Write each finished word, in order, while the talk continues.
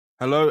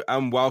Hello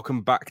and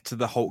welcome back to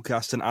the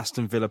Hulkcast and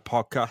Aston Villa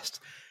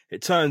podcast.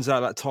 It turns out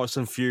that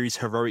Tyson Fury's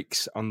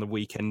heroics on the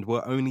weekend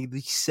were only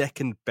the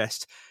second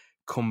best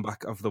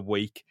comeback of the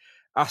week.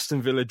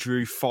 Aston Villa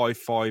drew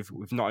 5-5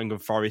 with Nottingham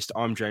Forest.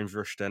 I'm James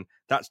Rushton.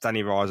 That's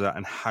Danny Raza.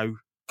 And how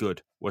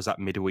good was that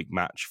midweek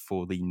match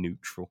for the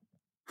neutral?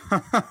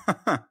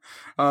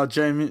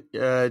 James,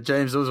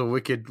 that was a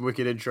wicked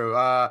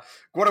intro.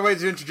 What a way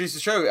to introduce the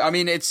show. I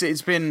mean,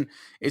 it's been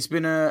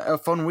a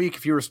fun week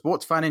if you're a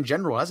sports fan in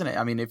general, hasn't it?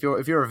 I mean, if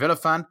you're a Villa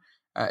fan,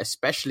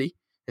 especially,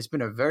 it's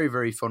been a very,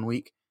 very fun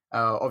week.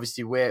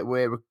 Obviously,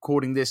 we're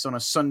recording this on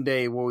a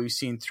Sunday where we've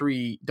seen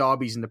 3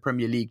 derbies in the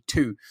Premier League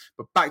 2.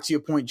 But back to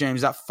your point,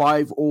 James, that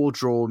 5-5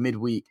 draw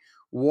midweek.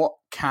 What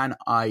can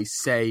I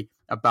say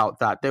about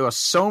that? There are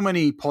so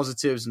many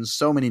positives and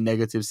so many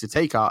negatives to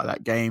take out of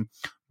that game.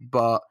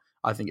 But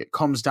I think it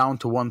comes down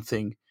to one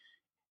thing.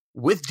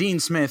 With Dean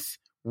Smith,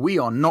 we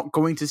are not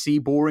going to see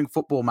boring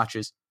football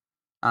matches.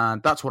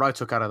 And that's what I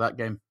took out of that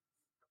game.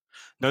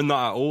 No,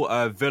 not at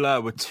all.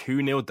 Villa were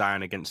 2-0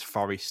 down against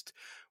Forest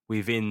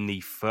within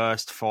the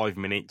first 5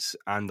 minutes.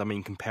 And I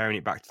mean, comparing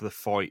it back to the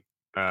fight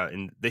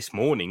in this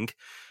morning,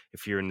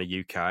 if you're in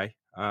the UK,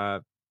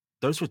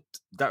 those were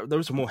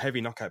more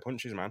heavy knockout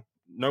punches, man.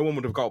 No one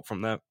would have got up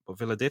from there, but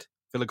Villa did.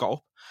 Villa got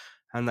up.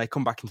 And they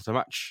come back into the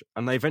match.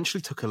 And they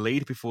eventually took a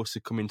lead before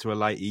succumbing to a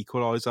late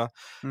equaliser.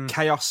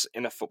 Chaos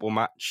in a football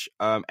match.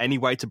 Any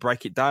way to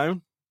break it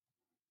down?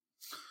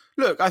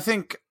 Look, I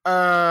think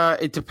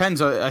it depends.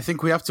 I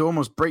think we have to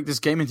almost break this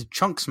game into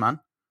chunks,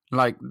 man.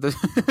 Like,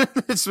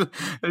 let's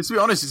be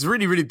honest, it's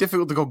really, really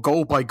difficult to go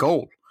goal by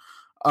goal.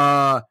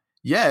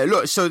 Yeah,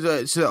 look, so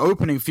the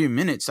opening few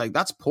minutes, like,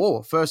 that's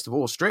poor, first of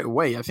all, straight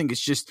away. I think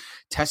it's just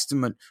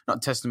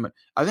not testament.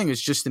 I think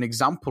it's just an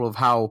example of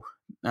how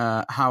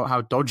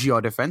dodgy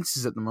our defense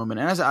is at the moment.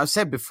 And as I've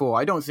said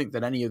before, I don't think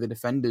that any of the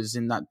defenders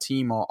in that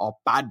team are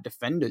bad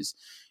defenders.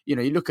 You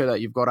know, you look at that,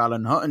 you've got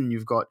Alan Hutton,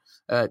 you've got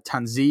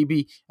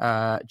Tanzibi,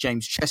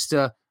 James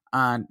Chester,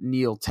 and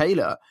Neil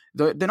Taylor.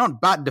 They're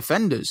not bad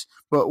defenders,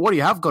 but what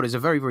you have got is a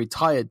very, very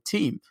tired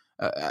team.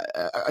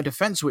 A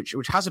defense which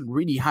hasn't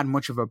really had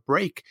much of a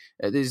break.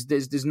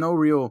 There's no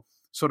real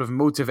sort of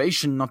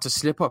motivation not to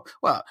slip up.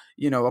 Well,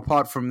 you know,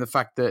 apart from the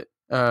fact that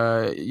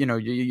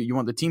you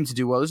want the team to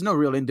do well, there's no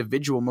real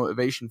individual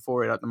motivation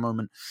for it at the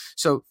moment.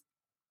 So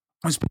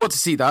I was bored to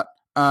see that.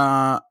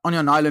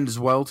 Onion Island as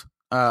well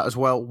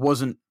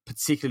wasn't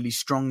particularly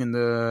strong in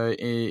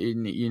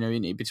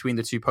between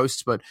the two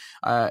posts. But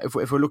if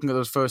we're looking at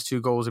those first 2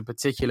 goals in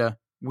particular,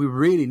 we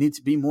really need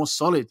to be more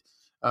solid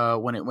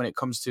when it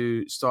comes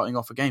to starting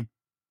off a game.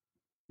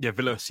 Yeah,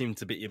 Villa seemed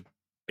to be a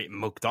bit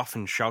mugged off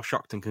and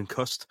shell-shocked and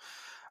concussed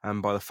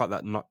by the fact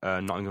that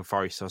Nottingham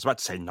Forest, I was about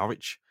to say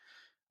Norwich,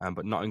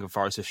 but Nottingham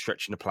Forest is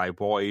stretching the play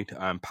wide,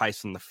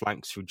 pace on the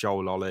flanks through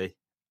Joel Ollie,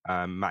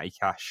 Matty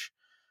Cash.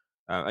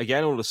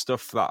 Again, all the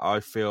stuff that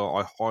I feel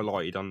I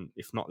highlighted on,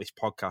 if not this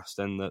podcast,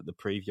 then the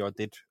preview I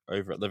did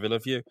over at the Villa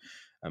View.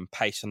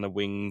 Pace on the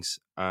wings,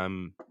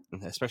 and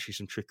especially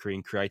some trickery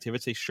and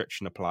creativity,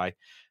 stretching the play.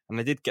 And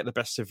they did get the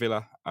best of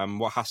Villa.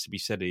 What has to be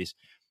said is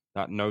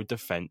that no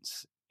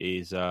defence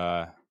is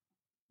that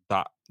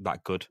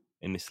good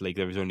in this league.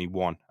 There is only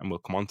one, and we'll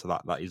come on to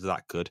that. That is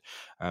that good.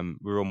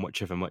 We're all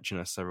much of a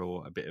muchness. They're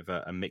all a bit of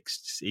a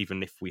mixed.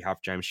 Even if we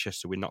have James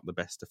Chester, we're not the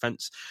best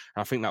defence.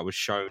 And I think that was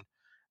shown.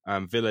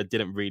 Villa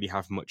didn't really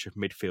have much of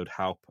midfield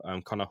help.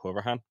 Conor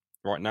Hourihane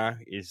right now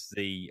is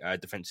the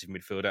defensive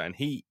midfielder, and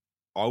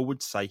I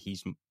would say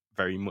he's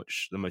very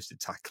much the most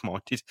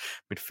attack-minded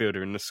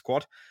midfielder in the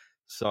squad.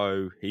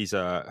 So he's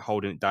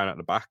holding it down at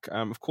the back.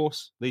 Of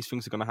course, these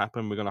things are going to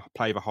happen. We're going to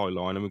play the high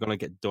line and we're going to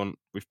get done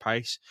with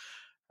pace.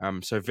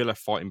 So Villa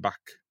fighting back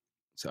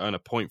to earn a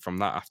point from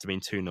that after being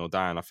 2-0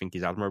 down, I think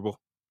is admirable.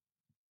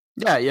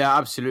 Yeah,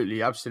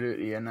 absolutely.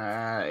 And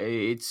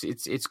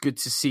it's good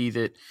to see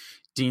that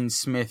Dean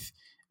Smith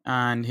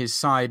and his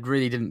side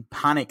really didn't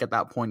panic at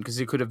that point, because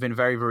it could have been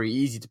very, very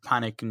easy to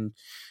panic and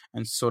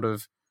sort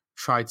of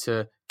try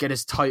to get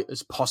as tight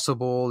as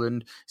possible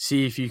and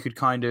see if you could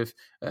kind of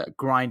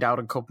grind out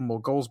a couple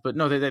more goals. But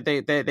no,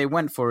 they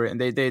went for it,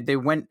 and they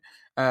went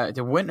at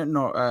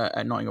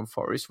Nottingham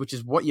Forest, which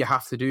is what you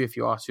have to do if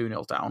you are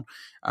 2-0 down,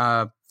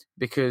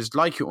 because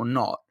like it or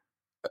not,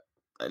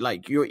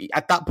 like you're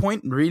at that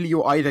point, really,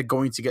 you're either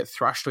going to get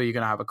thrashed or you're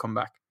going to have a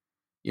comeback.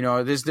 You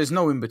know, there's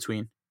no in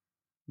between,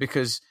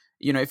 because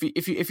you know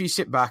if you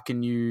sit back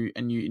and you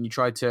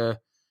try to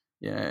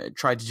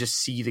just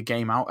see the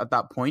game out at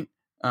that point,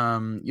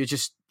 you're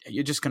just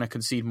going to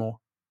concede more.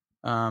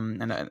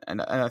 And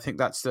I think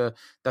that's the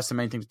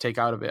main thing to take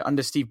out of it.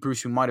 Under Steve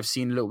Bruce, we might have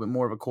seen a little bit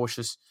more of a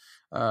cautious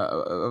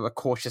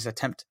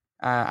attempt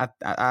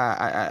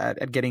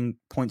at getting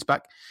points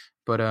back,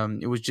 but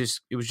it was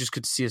just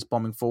good to see us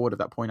bombing forward at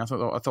that point. I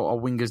thought our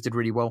wingers did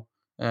really well,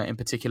 in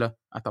particular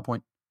at that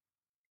point.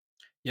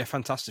 Yeah,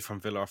 fantastic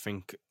from Villa. I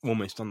think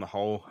almost on the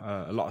whole,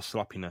 a lot of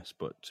sloppiness,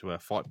 but to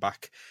fight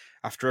back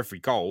after every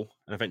goal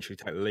and eventually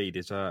take the lead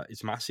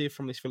is massive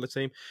from this Villa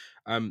team.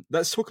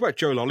 Let's talk about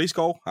Joe Lolley's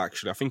goal.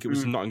 Actually, I think it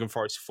was Nottingham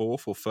Forest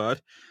 4th or 3rd.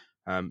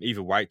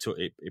 Either way,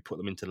 it put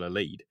them into the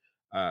lead.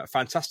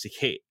 Fantastic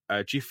hit.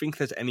 Do you think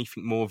there's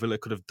anything more Villa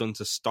could have done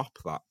to stop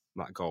that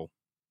goal?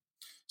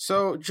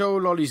 So Joe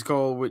Lolly's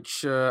goal,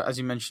 which, as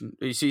you mentioned,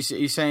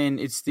 he's saying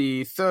it's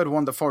the third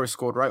one that Forest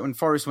scored, right? When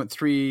Forest went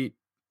 3-3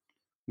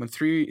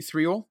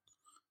 all.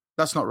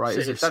 That's not right,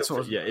 is it? That's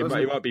what. Yeah, it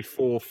might be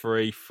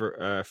 4-3,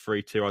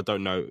 3-2. I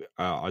don't know.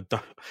 I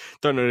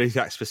don't know the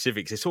exact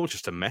specifics. It's all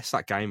just a mess,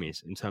 that game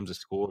is, in terms of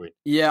scoring.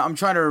 Yeah, I'm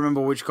trying to remember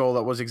which goal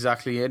that was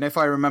exactly, and if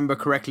I remember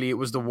correctly, it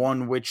was the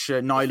one which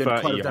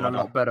Nyland could have done a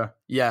lot better.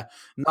 Yeah,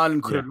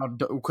 Nyland could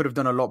have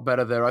done a lot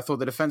better there. I thought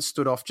the defense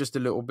stood off just a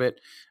little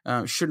bit.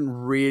 Shouldn't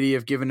really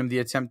have given him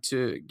the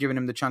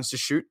chance to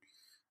shoot.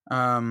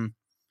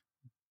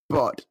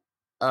 But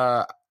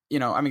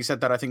having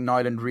said that, I think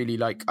Nyland really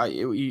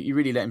he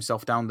really let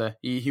himself down there.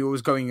 He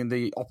was going in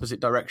the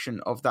opposite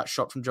direction of that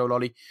shot from Joe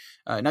Lolly.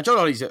 Now Joe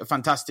Lolly's a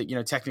fantastic,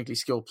 technically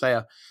skilled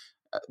player.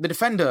 The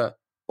defender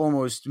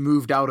almost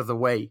moved out of the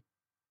way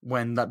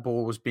when that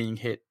ball was being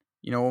hit.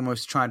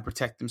 Almost trying to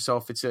protect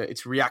himself.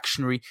 It's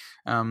reactionary.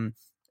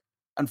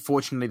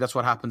 Unfortunately, that's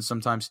what happens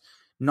sometimes.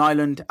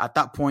 Nyland, at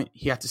that point,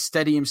 he had to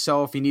steady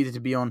himself. He needed to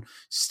be on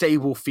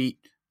stable feet.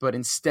 But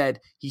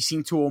instead, he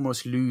seemed to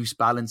almost lose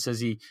balance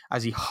as he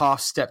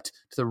half-stepped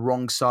to the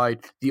wrong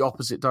side, the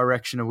opposite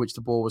direction of which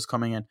the ball was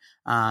coming in.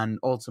 And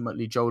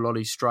ultimately, Joe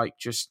Lolly's strike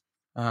just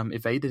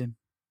evaded him.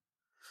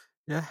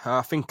 Yeah,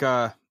 I think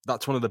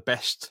that's one of the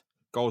best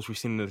goals we've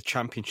seen in the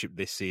Championship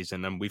this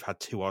season, and we've had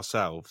two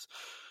ourselves.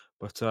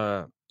 But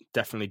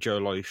definitely Joe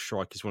Lolly's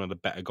strike is one of the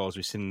better goals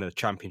we've seen in the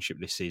Championship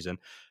this season.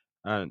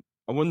 And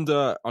I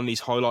wonder, on these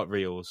highlight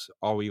reels,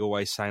 are we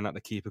always saying that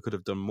the keeper could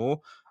have done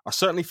more? I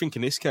certainly think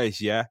in this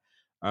case, yeah.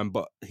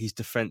 But his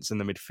defence in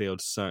the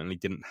midfield certainly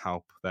didn't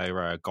help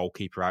their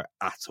goalkeeper out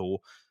at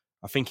all.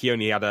 I think he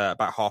only had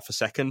about half a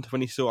second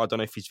when he saw. I don't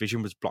know if his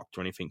vision was blocked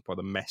or anything by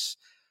the mess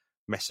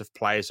of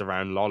players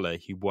around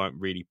Lolly who weren't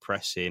really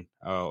pressing,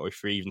 or if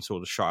he even saw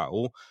the shot at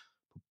all.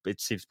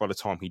 It seems by the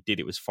time he did,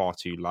 it was far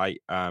too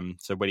late.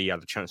 So when he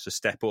had a chance to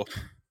step up,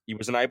 he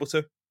wasn't able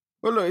to.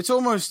 Well, look, it's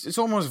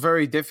almost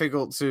very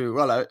difficult to.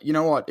 Well, you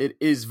know what? It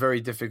is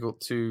very difficult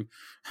to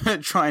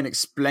try and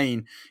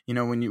explain.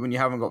 When you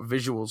haven't got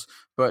visuals.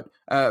 But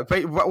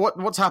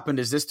what's happened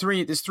is there's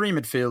three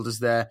midfielders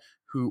there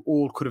who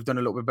all could have done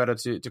a little bit better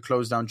to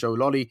close down Joe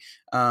Lolly.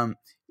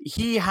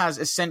 He has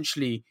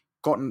essentially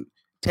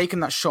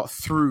taken that shot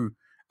through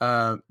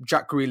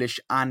Jack Grealish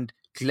and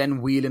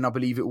Glenn Whelan, I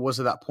believe it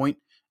was at that point.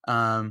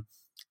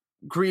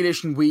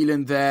 Grealish and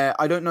Whelan there.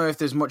 I don't know if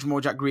there's much more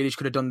Jack Grealish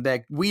could have done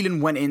there.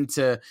 Whelan went in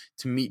to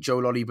meet Joe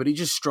Lolly, but he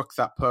just struck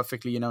that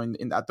perfectly,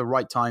 at the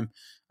right time.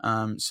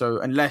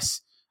 So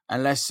unless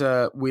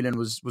Whelan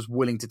was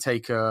willing to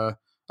take a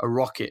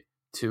rocket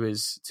to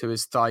his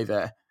thigh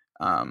there,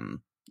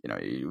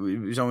 it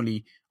was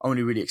only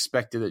really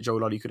expected that Joe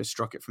Lolly could have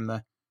struck it from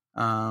there.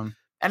 And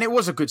it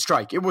was a good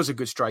strike. There weren't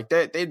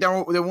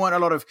a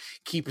lot of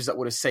keepers that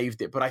would have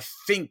saved it, but I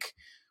think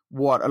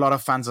what a lot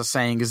of fans are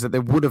saying is that they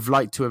would have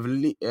liked to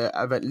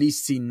have at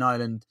least seen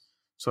Nyland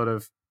sort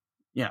of,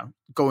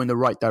 go in the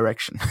right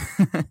direction.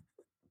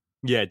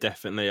 Yeah,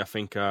 definitely. I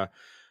think a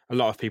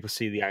lot of people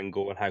see the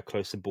angle and how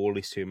close the ball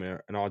is to him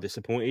and are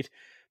disappointed.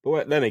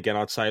 But then again,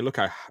 I'd say, look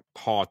how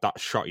hard that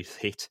shot is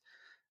hit.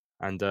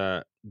 And,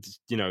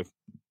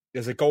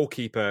 there's a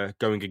goalkeeper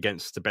going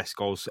against the best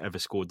goals ever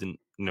scored in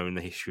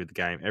the history of the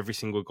game. Every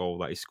single goal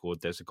that he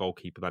scored, there's a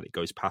goalkeeper that it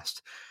goes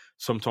past.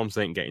 Sometimes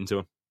they didn't get into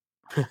him.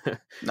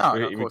 No,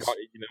 of course.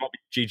 It might be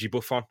Gigi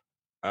Buffon.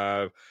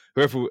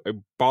 Whoever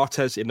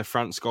Barthez in the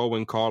France goal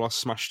when Carlos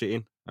smashed it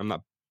in, and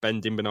that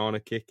bending banana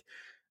kick.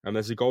 And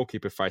there's a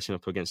goalkeeper facing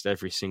up against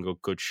every single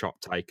good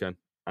shot taken,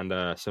 and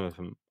some of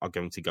them are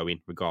going to go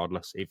in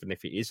regardless, even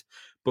if it is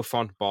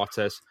Buffon,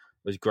 Barthez.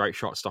 There's great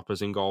shot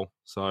stoppers in goal,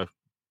 so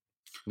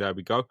there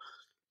we go.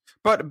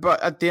 But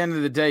at the end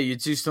of the day, you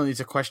do still need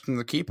to question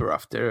the keeper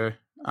after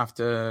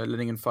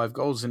letting in 5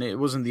 goals, and it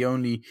wasn't the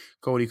only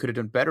goal he could have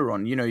done better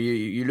on.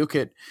 You look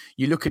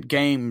at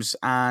games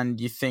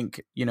and you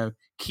think,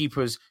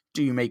 keepers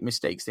do make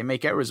mistakes. They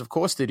make errors, of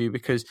course they do,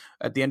 because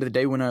at the end of the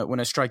day, when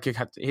a striker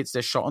hits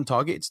their shot on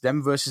target, it's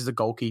them versus the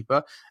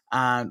goalkeeper,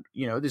 and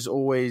there's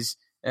always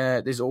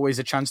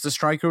a chance the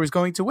striker is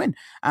going to win,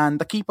 and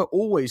the keeper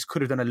always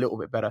could have done a little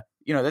bit better.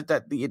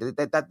 That's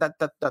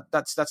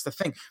the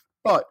thing.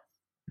 But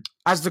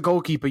as the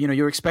goalkeeper,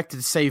 you're expected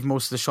to save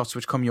most of the shots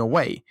which come your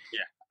way.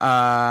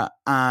 Yeah.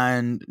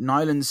 And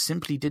Nyland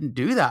simply didn't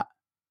do that.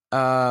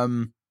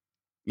 I'm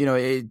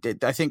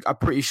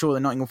pretty sure that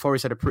Nottingham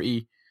Forest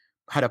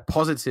had a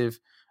positive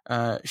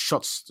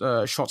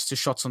goals to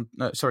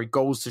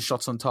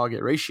shots on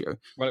target ratio.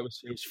 Well, it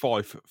was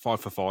 5 for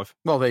 5.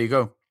 Well, there you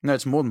go. No,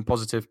 it's more than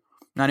positive.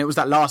 And it was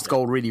that last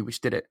goal really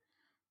which did it.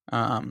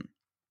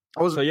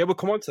 We'll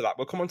come on to that.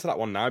 We'll come on to that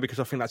one now because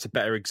I think that's a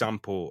better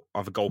example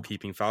of a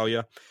goalkeeping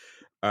failure.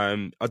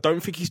 I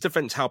don't think his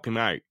defence helped him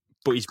out,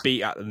 but he's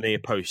beat at the near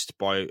post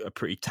by a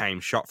pretty tame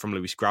shot from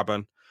Lewis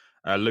Grabban.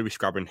 Lewis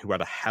Grabban, who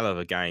had a hell of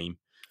a game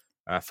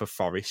for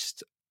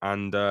Forest.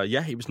 And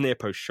he was near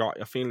post shot.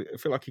 I feel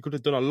like he could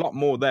have done a lot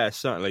more there,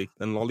 certainly,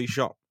 than Lolly's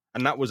shot.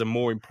 And that was a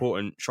more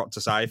important shot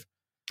to save.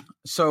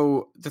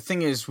 So the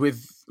thing is,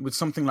 with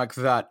something like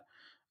that,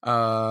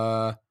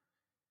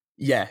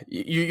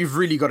 you've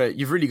really got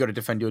to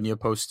defend your near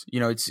post. You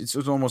know, it's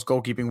almost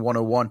goalkeeping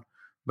 101.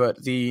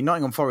 But the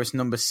Nottingham Forest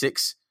number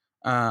 6,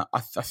 I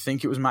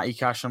think it was Matty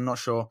Cash. I'm not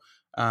sure.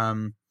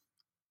 I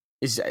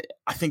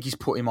think he's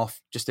put him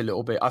off just a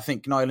little bit. I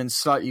think Nyland's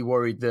slightly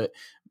worried that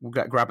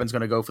Graben's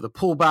going to go for the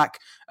pullback.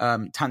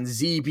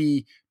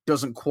 Tanzibi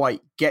doesn't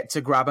quite get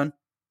to Graben,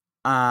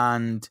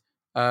 and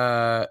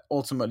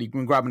ultimately,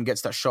 when Graben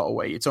gets that shot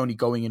away, it's only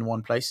going in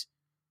one place.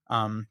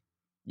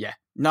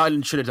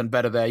 Nyland should have done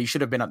better there. He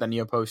should have been at the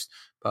near post,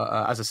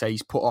 but as I say,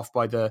 he's put off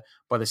by the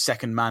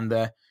second man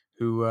there,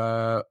 who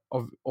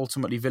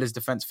ultimately Villa's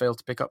defense failed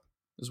to pick up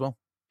as well.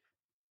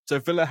 So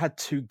Villa had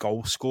 2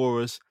 goal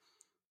scorers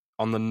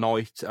on the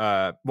night.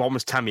 One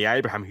was Tammy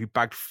Abraham, who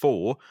bagged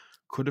 4.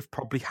 Could have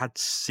probably had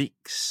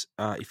 6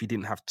 if he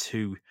didn't have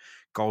 2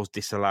 goals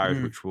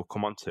disallowed, which we'll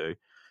come on to.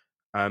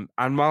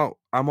 Anwar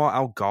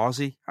Al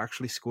Ghazi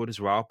actually scored as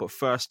well. But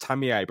first,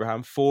 Tammy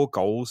Abraham, 4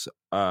 goals,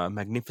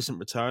 magnificent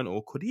return.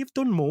 Or could he have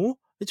done more?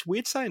 It's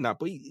weird saying that,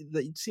 but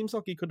it seems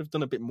like he could have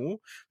done a bit more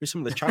with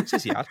some of the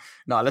chances he had.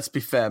 No, let's be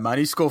fair, man.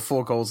 He scored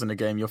 4 goals in a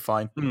game. You're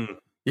fine.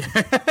 You're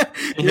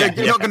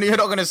not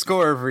going to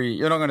score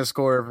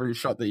every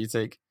shot that you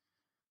take.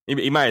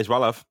 He may as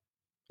well have.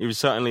 He was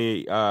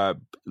certainly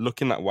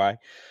looking that way.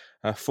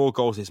 4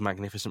 goals is a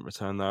magnificent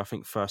return, though. I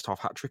think first half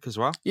hat trick as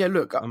well. Yeah,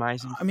 look,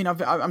 amazing. I mean,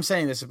 I'm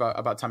saying this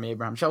about Tammy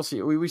Abraham.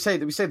 Chelsea, we say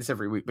this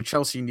every week, but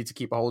Chelsea need to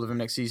keep a hold of him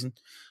next season.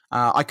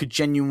 I could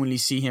genuinely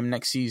see him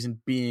next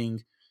season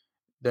being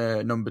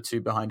the number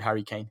 2 behind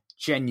Harry Kane.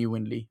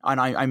 Genuinely,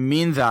 and I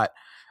mean that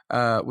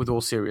with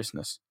all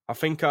seriousness. I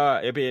think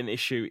it'll be an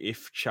issue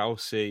if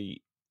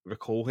Chelsea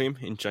recall him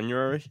in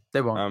January.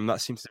 They won't.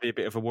 That seems to be a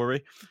bit of a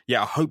worry.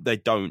 Yeah, I hope they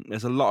don't.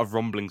 There's a lot of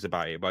rumblings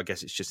about it, but I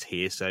guess it's just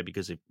hearsay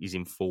because he's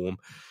in form,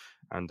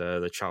 and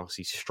the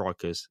Chelsea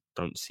strikers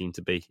don't seem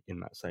to be in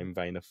that same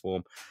vein of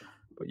form.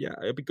 But yeah,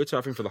 it'll be good to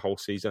have him for the whole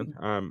season.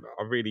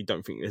 I really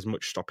don't think there's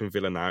much stopping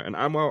Villa now. And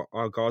Anwar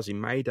Al Ghazi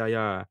made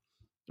a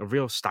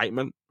real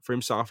statement for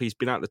himself. He's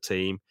been out the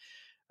team.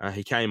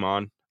 He came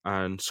on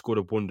and scored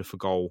a wonderful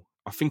goal.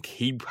 I think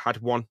he had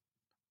one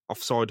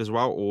offside as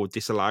well, or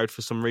disallowed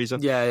for some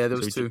reason. Yeah, there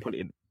was 2.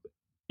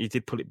 He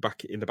did put it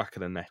back in the back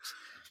of the net,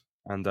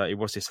 and it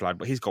was disallowed.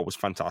 But his goal was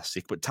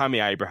fantastic. But Tammy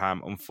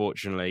Abraham,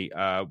 unfortunately,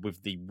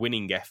 with the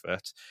winning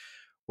effort,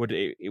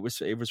 it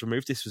was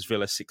removed. This was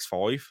Villa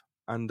 6-5,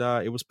 and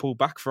it was pulled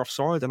back for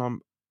offside.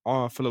 And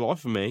for the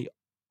life of me,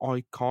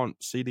 I can't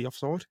see the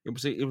offside.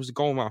 It was a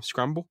goal mouth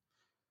scramble.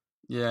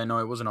 Yeah, no,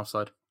 it wasn't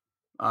offside.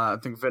 I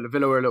think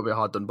Villa were a little bit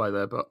hard done by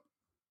there, but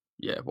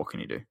yeah, what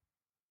can you do?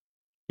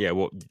 Yeah,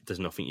 well, there's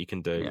nothing you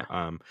can do.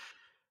 Yeah.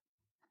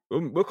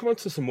 We'll come on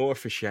to some more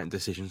officiating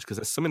decisions because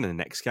there's some in the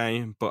next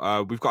game.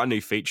 But we've got a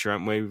new feature,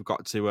 haven't we? We've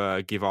got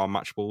to give our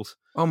match balls.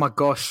 Oh my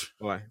gosh!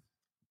 Away,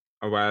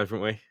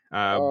 haven't we?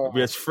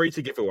 There's 3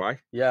 to give away.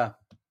 Yeah.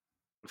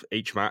 For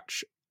each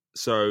match.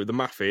 So the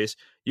math is: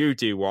 you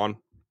do 1,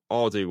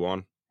 I'll do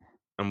 1,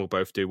 and we'll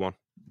both do 1.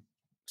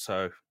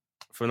 So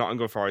for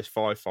Nottingham Forest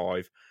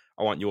 5-5,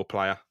 I want your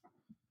player.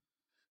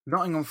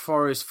 Nottingham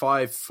Forest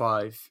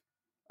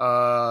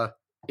 5-5.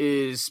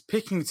 Is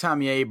picking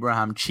Tammy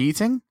Abraham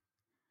cheating?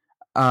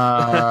 No,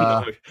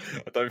 I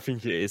don't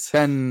think it is.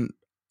 Then,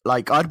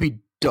 I'd be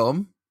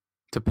dumb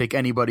to pick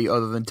anybody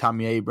other than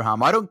Tammy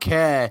Abraham. I don't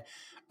care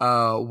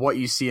what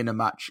you see in a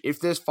match. If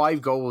there's 5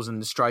 goals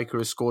and the striker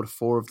has scored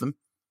 4 of them,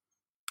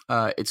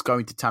 it's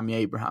going to Tammy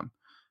Abraham.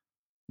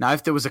 Now,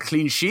 if there was a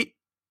clean sheet,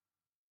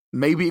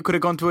 maybe it could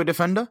have gone to a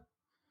defender,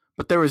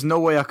 but there is no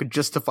way I could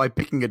justify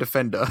picking a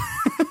defender.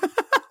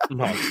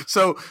 No.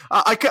 So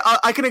I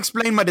can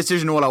explain my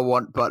decision all I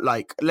want, but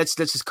let's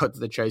just cut to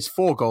the chase.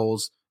 4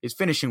 goals. His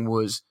finishing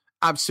was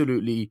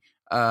absolutely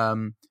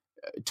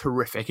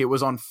terrific. It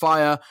was on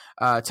fire.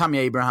 Tammy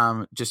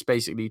Abraham just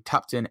basically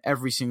tapped in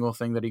every single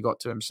thing that he got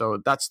to him. So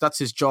that's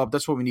his job.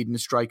 That's what we need in a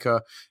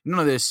striker. None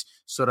of this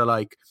sort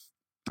of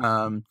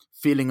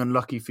feeling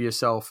unlucky for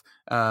yourself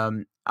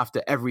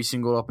after every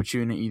single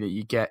opportunity that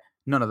you get.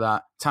 None of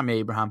that. Tammy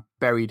Abraham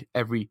buried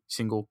every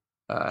single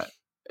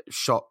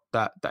shot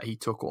that he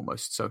took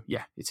almost. So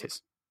yeah, it's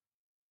his.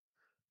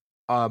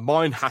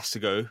 Mine has to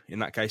go in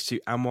that case to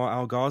Anwar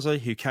Al Ghazi,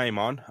 who came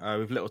on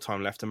with little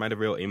time left and made a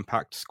real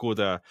impact. Scored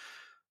a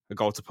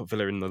goal to put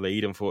Villa in the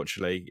lead.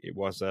 Unfortunately, it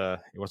wasn't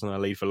a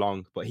lead for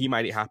long, but he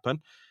made it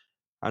happen.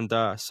 And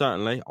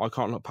certainly, I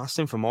can't look past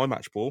him for my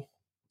match ball.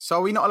 So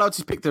are we not allowed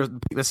to pick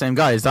the same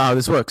guy? Is that how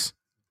this works?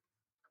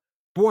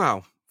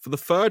 Wow, for the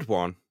third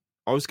one,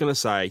 I was going to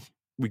say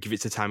we give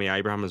it to Tammy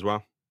Abraham as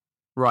well.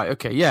 Right.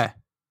 Okay. Yeah.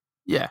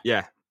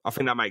 I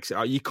think that makes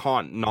it. You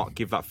can't not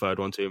give that third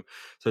one to him.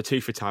 So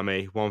 2 for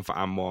Tammy, 1 for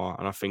Anwar,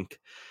 and I think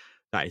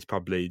that is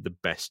probably the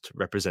best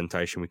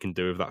representation we can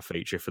do of that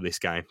feature for this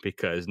game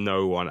because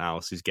no one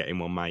else is getting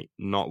one, mate.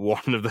 Not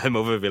one of them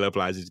other Villa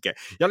players is getting.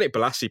 Yannick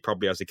Bolasie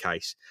probably has a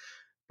case,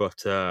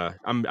 But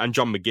and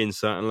John McGinn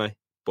certainly,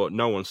 but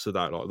no one stood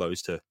out like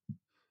those two.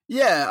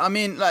 Yeah, I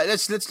mean, like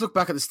let's look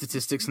back at the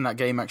statistics in that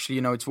game. Actually,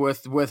 it's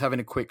worth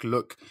having a quick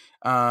look,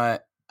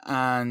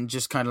 and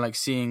just kind of like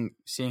seeing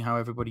how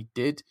everybody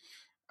did.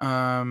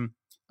 I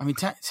mean,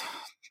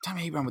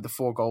 Tammy Abraham with the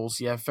 4 goals.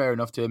 Yeah, fair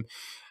enough to him.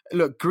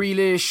 Look,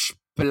 Grealish,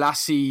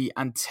 Balassi,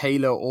 and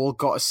Taylor all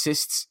got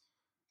assists,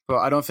 but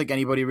I don't think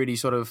anybody really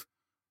sort of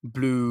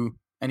blew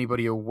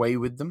anybody away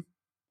with them.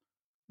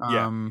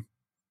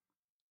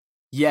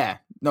 Yeah,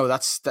 no,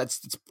 that's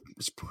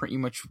pretty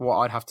much what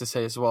I'd have to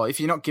say as well. If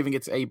you're not giving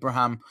it to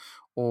Abraham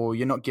or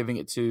you're not giving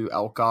it to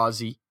El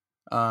Ghazi,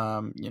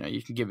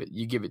 you give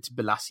it to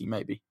Balassi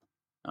maybe.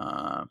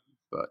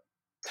 But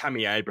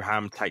Tammy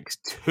Abraham takes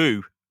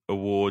 2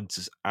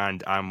 awards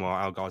and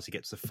Anwar El Ghazi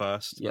gets the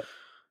first. Yeah.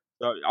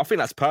 So I think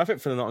that's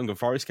perfect for the Nottingham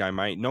Forest game,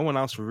 mate. No one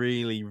else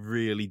really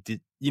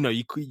did.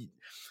 You could,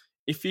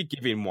 if you're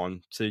giving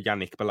one to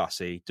Yannick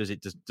Balassi, does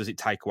it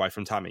take away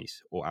from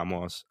Tammy's or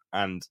Anwar's?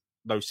 And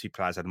those 2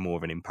 players had more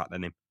of an impact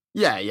than him.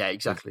 Yeah,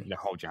 exactly.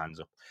 Hold your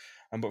hands up.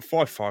 But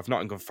 5-5,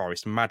 Nottingham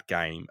Forest, mad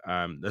game.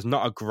 There's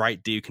not a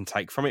great deal you can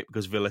take from it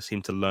because Villa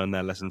seem to learn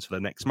their lessons for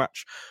the next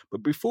match.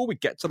 But before we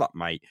get to that,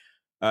 mate,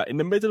 in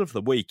the middle of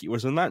the week, it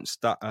was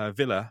announced that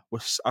Villa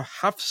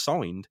have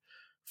signed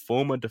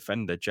former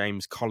defender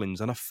James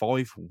Collins on a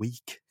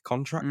 5-week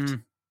contract.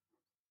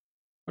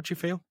 What do you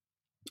feel?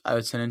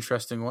 It's an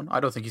interesting one. I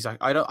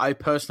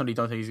personally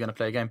don't think he's going to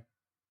play a game.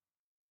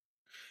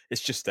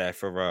 It's just there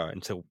for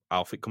until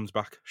Alfred comes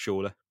back,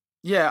 surely.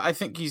 Yeah, I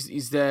think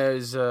he's there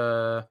as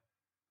look,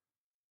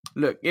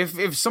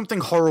 if something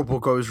horrible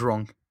goes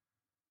wrong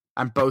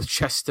and both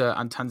Chester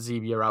and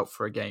Tanzibia are out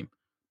for a game,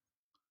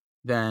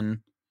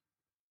 then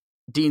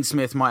Dean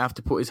Smith might have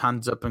to put his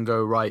hands up and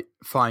go, right,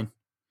 fine,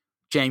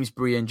 James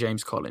Bree and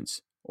James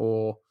Collins,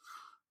 or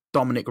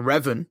Dominic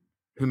Revan,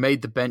 who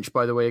made the bench,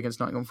 by the way, against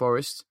Nottingham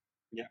Forest,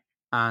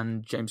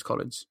 and James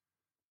Collins.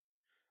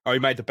 Oh, he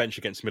made the bench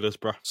against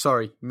Middlesbrough.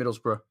 Sorry,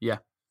 Middlesbrough, yeah.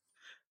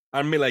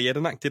 And Miller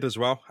Jedinak did as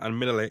well. And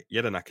Miller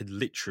Jedinak had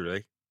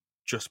literally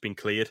just been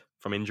cleared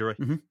from injury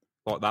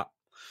like that.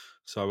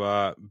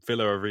 So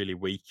Villa are really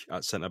weak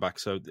at centre-back.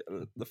 So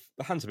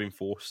the hands have been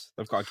forced.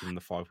 They've got to give him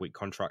the 5-week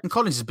contract. And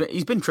Collins,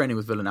 he's been training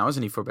with Villa now,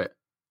 hasn't he, for a bit?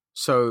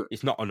 So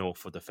he's not an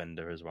awful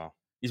defender as well.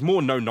 He's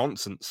more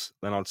no-nonsense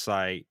than I'd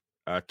say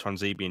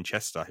Tonzibi and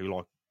Chester, who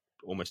like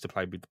almost to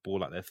play with the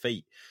ball at their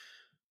feet.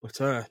 But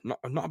not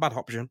a bad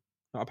option.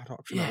 Not a bad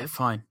option. Yeah,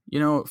 fine.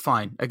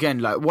 Fine. Again,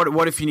 like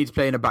what if you need to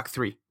play in a back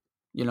 3?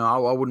 I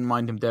wouldn't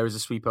mind him there as a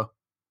sweeper.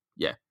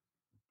 Yeah,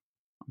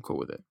 I'm cool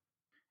with it.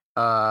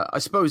 I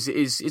suppose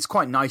it's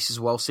quite nice as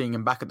well seeing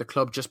him back at the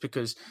club, just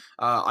because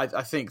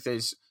I think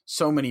there's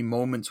so many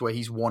moments where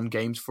he's won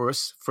games for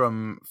us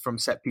from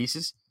set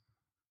pieces.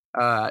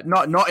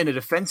 Not in a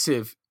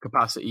defensive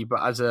capacity,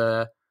 but as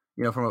a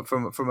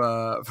from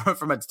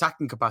an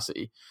attacking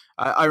capacity.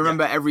 I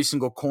remember every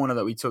single corner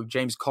that we took,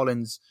 James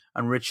Collins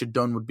and Richard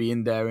Dunn would be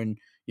in there, and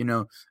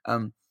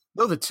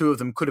though the two of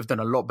them could have done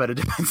a lot better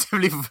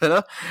defensively for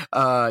Villa,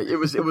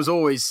 it was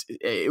always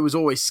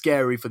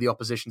scary for the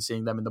opposition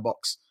seeing them in the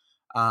box.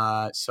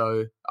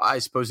 So I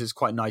suppose it's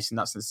quite nice in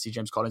that sense to see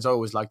James Collins. I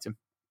always liked him.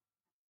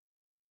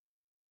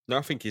 No,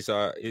 I think it's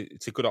a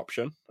good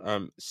option.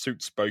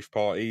 Suits both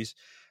parties.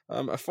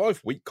 A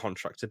 5-week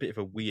contract's a bit of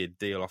a weird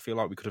deal. I feel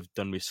like we could have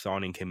done with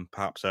signing him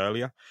perhaps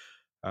earlier,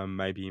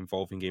 maybe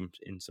involving him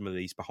in some of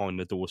these behind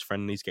the doors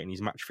friendlies, getting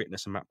his match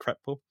fitness and match prep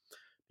up,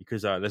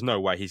 because there's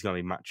no way he's going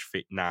to be match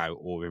fit now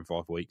or in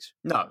 5 weeks.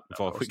 No, in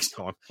 5 weeks'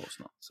 time. Of course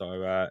not.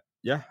 So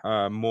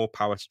more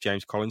power to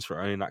James Collins for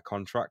owning that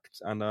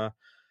contract, and I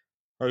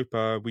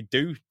hope we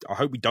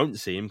don't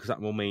see him, because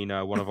that will mean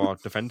one of our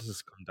defenders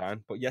has come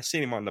down. But yeah,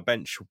 seeing him on the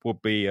bench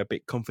would be a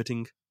bit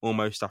comforting,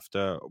 almost,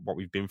 after what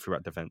we've been through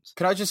at defence.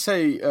 Can I just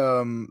say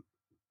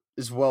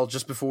as well,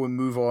 just before we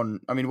move on,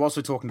 I mean, whilst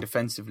we're talking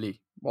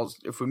defensively,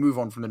 if we move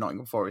on from the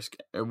Nottingham Forest,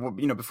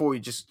 before we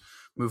just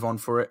move on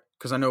for it,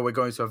 because I know we're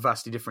going to a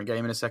vastly different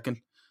game in a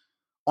second.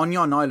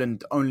 Onyar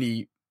Nyland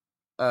only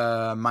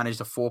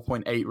managed a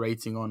 4.8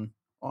 rating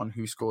on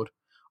Who Scored.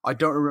 I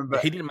don't remember.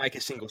 He didn't make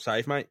a single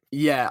save, mate.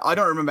 Yeah, I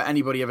don't remember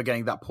anybody ever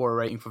getting that poor a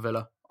rating for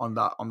Villa on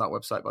that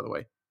website, by the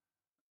way.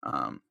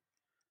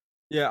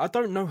 Yeah, I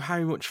don't know how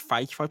much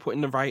faith I put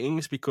in the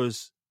ratings,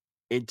 because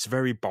it's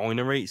very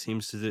binary. It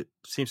seems to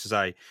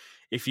say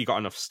if you got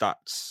enough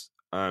stats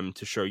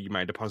to show you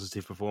made a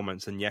positive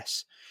performance, then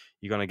yes,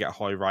 you're going to get a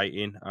high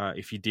rating.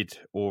 If you did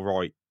all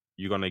right,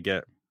 you're going to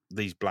get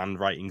these bland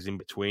ratings in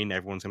between.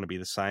 Everyone's going to be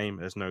the same.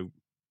 There's no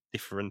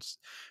difference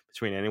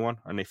between anyone.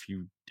 And if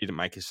you didn't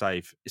make a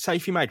save, say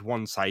if you made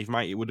one save,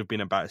 mate, it would have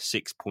been about a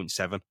 6.7.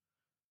 It'd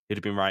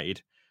have been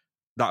rated.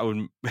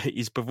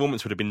 His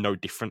performance would have been no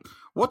different.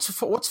 What's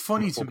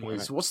funny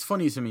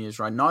to me is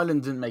right,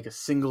 Nyland didn't make a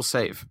single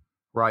save,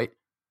 right?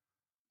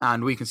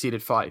 And we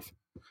conceded 5.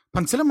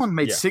 Pantilimon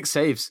made 6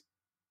 saves.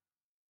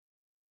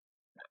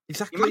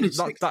 Exactly.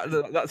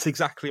 That's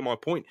exactly my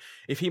point.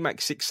 If he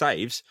makes 6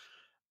 saves,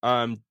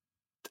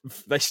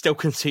 they still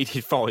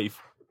conceded 5.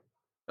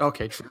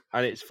 Okay, true.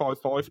 And it's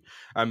 5-5.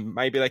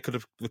 Maybe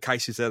the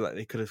case is there that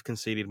they could have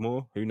conceded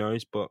more. Who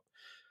knows? But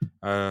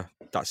that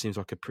seems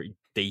like a pretty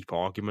deep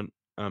argument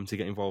to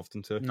get involved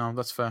into. No,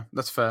 that's fair.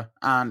 That's fair.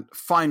 And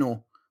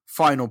final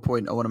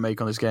point I want to make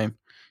on this game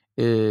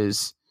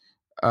is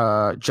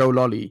Joe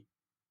Lolly.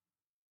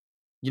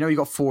 You know, he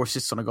got 4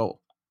 assists on a goal.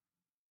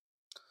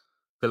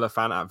 Villa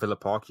fan at Villa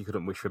Park, you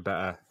couldn't wish for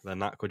better than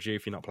that, could you,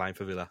 if you're not playing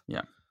for Villa?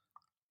 Yeah.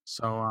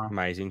 So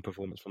amazing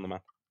performance from the man.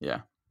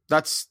 Yeah.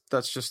 That's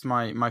just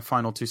my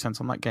final 2 cents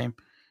on that game.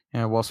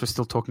 Yeah, whilst we're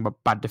still talking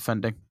about bad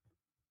defending.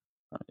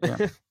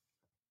 Yeah.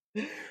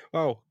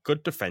 Well,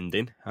 good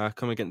defending.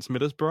 Come against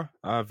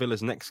Middlesbrough.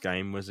 Villa's next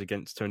game was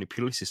against Tony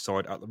Pulis'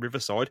 side at the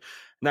Riverside.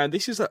 Now,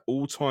 this is an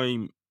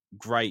all-time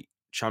great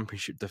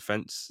Championship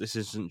defence. This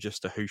isn't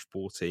just a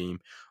hoofball team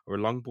or a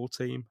long ball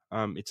team.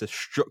 It's a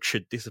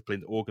structured,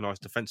 disciplined,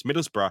 organised defence.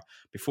 Middlesbrough,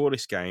 before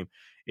this game,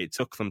 it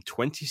took them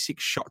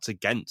 26 shots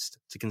against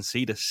to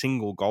concede a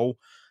single goal.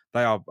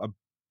 They are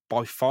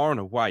by far and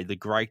away the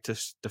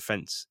greatest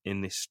defence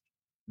in this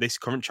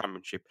current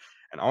Championship,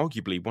 and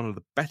arguably one of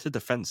the better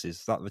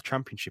defences that the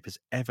Championship has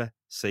ever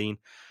seen.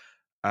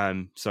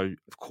 So,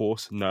 of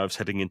course, nerves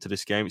heading into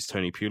this game. It's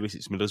Tony Pulis,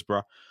 it's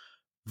Middlesbrough.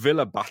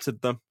 Villa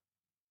battered them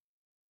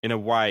in a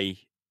way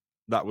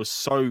that was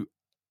so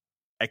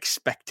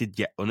expected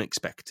yet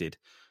unexpected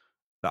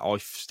that I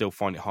still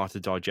find it hard to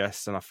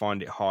digest, and I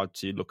find it hard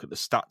to look at the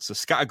stats. The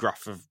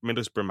scattergraph of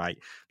Middlesbrough, mate,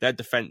 their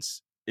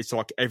defence, it's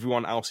like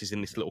everyone else is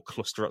in this little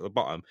cluster at the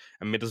bottom,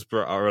 and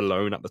Middlesbrough are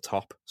alone at the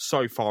top,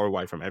 so far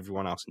away from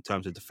everyone else in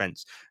terms of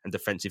defence and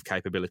defensive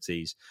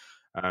capabilities.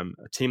 A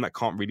team that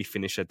can't really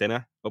finish their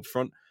dinner up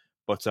front,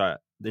 but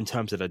in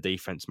terms of their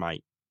defence,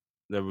 mate,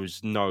 there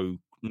was no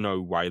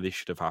way this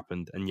should have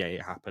happened, and yet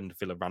it happened.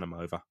 Villa ran them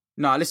over.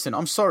 Nah, listen,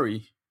 I'm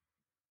sorry.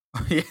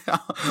 Yeah,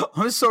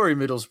 I'm sorry,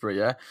 Middlesbrough,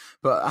 yeah?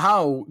 But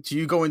how do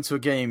you go into a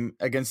game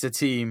against a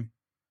team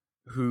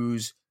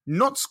who's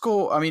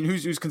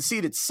who's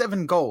conceded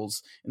 7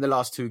 goals in the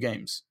last 2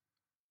 games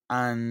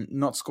and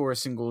not score a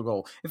single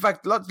goal? In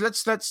fact,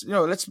 let's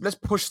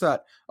push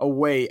that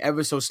away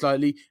ever so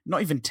slightly.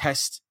 Not even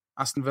test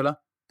Aston Villa.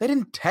 They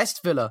didn't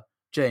test Villa,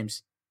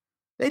 James.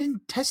 They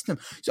didn't test them.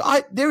 So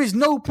there is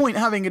no point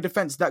having a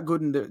defense that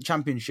good in the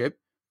Championship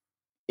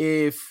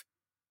if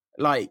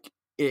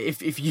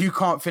you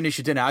can't finish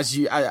your dinner, as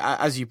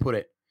you put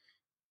it.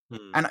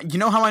 And you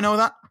know how I know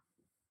that?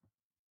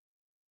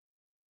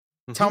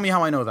 Mm-hmm. Tell me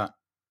how I know that.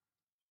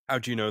 How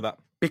do you know that?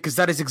 Because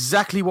that is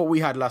exactly what we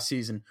had last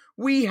season.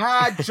 We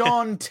had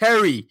John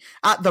Terry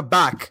at the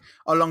back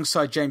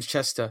alongside James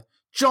Chester.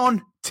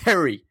 John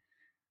Terry.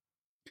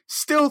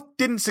 Still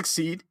didn't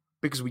succeed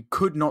because we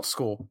could not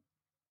score.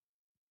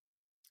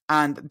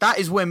 And that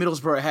is where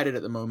Middlesbrough are headed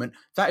at the moment.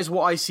 That is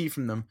what I see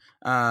from them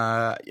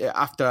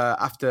after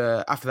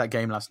that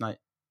game last night.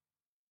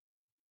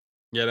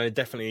 Yeah, they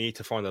definitely need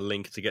to find a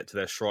link to get to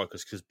their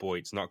strikers because, boy,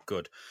 it's not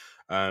good.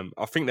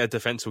 I think their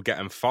defence will get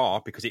them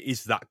far because it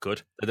is that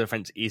good. The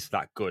defence is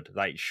that good.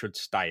 They should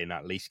stay and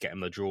at least get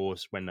them the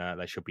draws when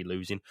they should be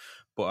losing.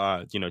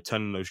 But,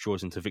 turning those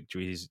draws into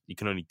victories, you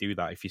can only do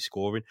that if you're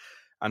scoring.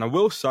 And I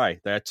will say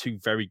there are 2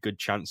 very good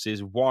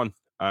chances. One,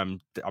 I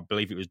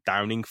believe it was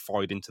Downing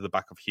fired into the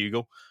back of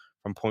Hugo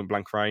from point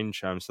blank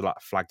range. So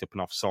that flagged up an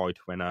offside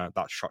when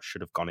that shot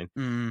should have gone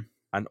in.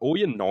 And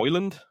Orjan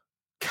Nyland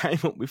came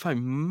up with a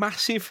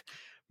massive,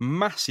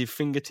 massive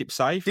fingertip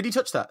save. Did he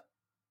touch that?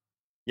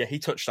 Yeah, he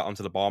touched that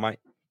onto the bar, mate.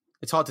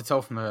 It's hard to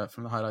tell from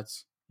the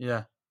highlights.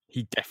 Yeah.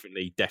 He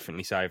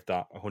definitely saved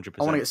that 100%. I want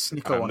to get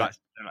Snicko on it.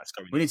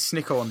 We need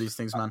Snicko on these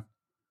things, man.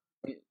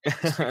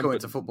 Snicko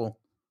into football.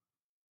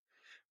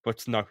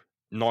 But no,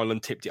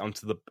 Nyland tipped it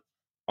onto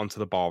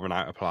the bar and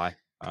out of play,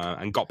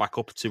 and got back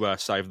up to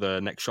save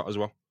the next shot as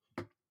well.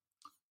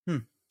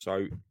 So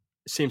it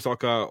seems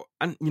like I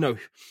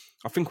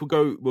think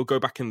we'll go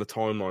back in the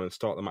timeline and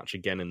start the match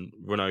again and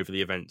run over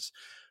the events.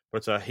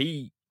 But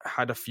he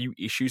had a few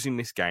issues in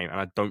this game, and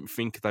I don't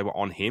think they were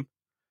on him.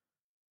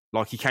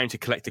 Like, he came to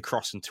collect a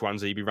cross and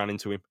Tuanzebe ran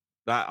into him.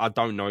 That I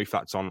don't know if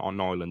that's on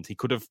Nyland. He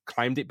could have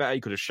claimed it better. He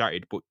could have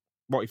shouted, but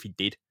what if he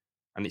did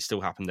and it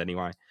still happened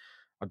anyway?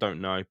 I don't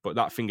know. But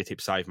that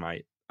fingertip save,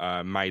 mate,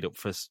 made up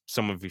for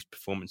some of his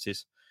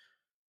performances,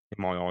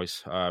 in my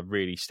eyes.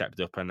 Really stepped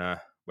up and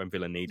when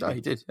Villa needed him.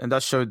 He did, and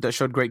that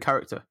showed great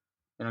character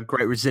and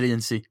great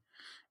resiliency.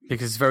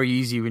 Because it's very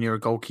easy when you're a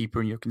goalkeeper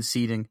and you're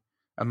conceding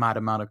a mad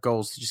amount of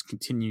goals to just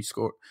continue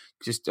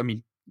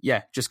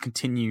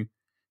continue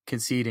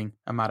conceding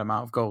a mad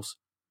amount of goals.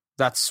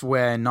 That's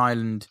where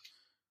Nyland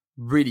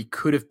really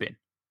could have been.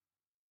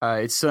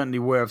 It's certainly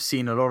where I've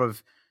seen a lot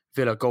of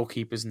Villa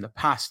goalkeepers in the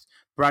past.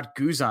 Brad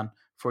Guzan,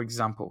 for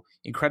example,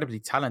 incredibly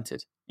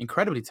talented.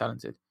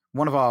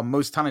 One of our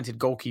most talented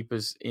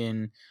goalkeepers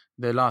in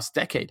the last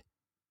decade.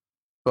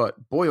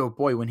 But boy, oh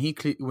boy, when he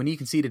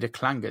conceded a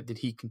clanger, did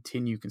he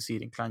continue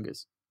conceding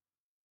clangers?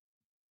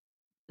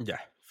 Yeah,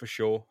 for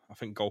sure. I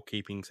think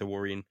goalkeeping's a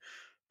worrying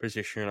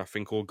position. I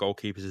think all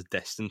goalkeepers are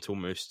destined to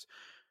almost,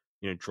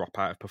 drop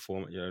out of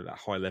performance, that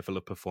high level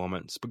of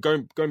performance. But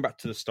going back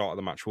to the start of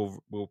the match,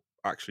 we'll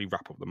actually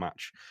wrap up the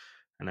match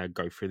and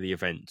go through the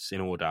events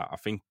in order, I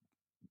think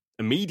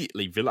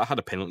immediately Villa had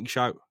a penalty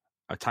shout.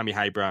 Tammy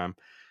Abraham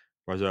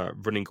was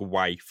running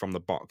away from the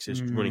box,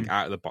 running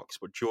out of the box,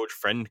 but George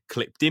Friend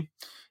clipped him.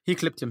 He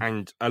clipped him.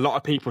 And a lot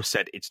of people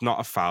said it's not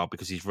a foul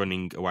because he's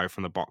running away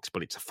from the box,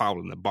 but it's a foul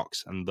in the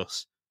box and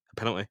thus a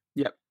penalty.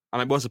 Yep.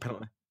 And it was a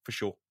penalty for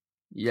sure.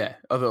 Yeah.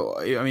 Although,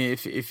 I mean,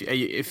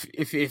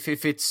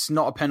 if it's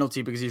not a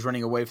penalty because he's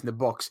running away from the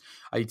box,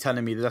 are you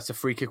telling me that that's a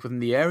free kick within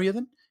the area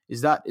then?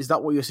 Is that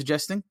what you're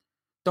suggesting?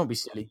 Don't be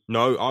silly.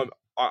 No,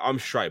 I'm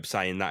straight up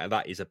saying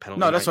that is a penalty.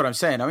 No, that's what I'm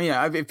saying. I mean,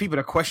 if people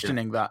are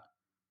questioning that,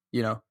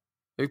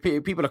 if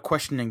people are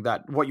questioning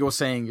that, what you're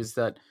saying is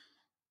that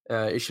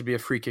it should be a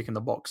free kick in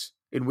the box.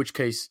 In which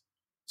case,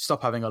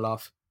 stop having a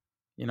laugh.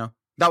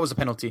 That was a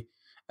penalty.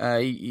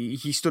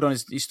 He stood on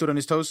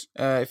his toes,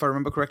 if I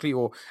remember correctly,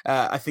 or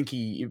I think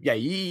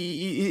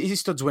his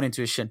studs went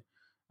into his shin.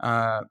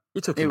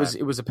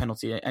 It was a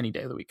penalty any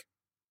day of the week.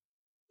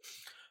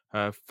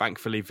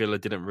 Thankfully, Villa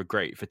didn't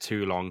regret it for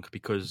too long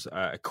because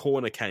a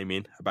corner came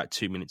in about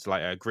 2 minutes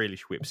later.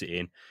 Grealish whips it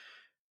in.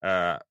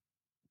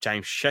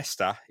 James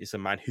Chester is the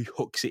man who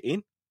hooks it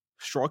in.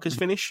 Striker's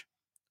finish.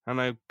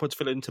 And puts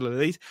Villa into the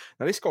lead.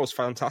 Now, this goal is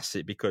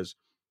fantastic because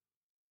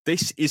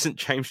this isn't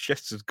James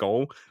Chester's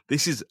goal.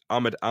 This is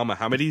Ahmed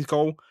Al-Mohammadi's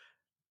goal.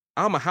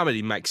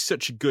 Al-Mohammadi makes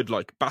such a good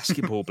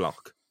basketball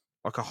block.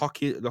 Like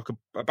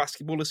a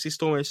basketball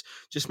assist almost.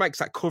 Just makes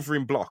that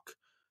covering block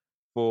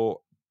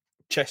for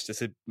Chester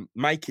to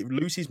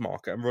lose his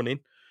marker and run in.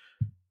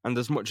 And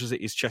as much as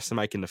it is Chester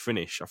making the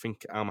finish, I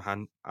think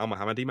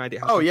Al-Mohammadi made it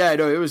happen. Oh yeah,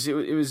 no, it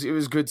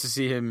was good to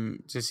see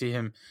him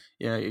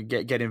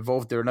get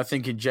involved there, and I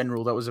think in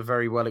general that was a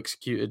very well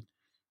executed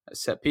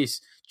set piece.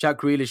 Jack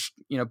Grealish,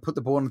 put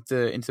the ball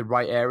into the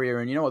right area,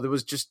 and there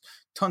was just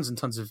tons and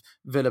tons of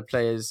Villa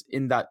players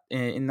in that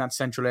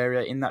central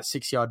area, in that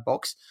 6-yard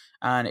box,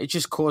 and it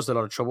just caused a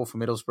lot of trouble for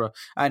Middlesbrough.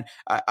 And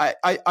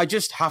I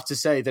just have to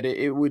say that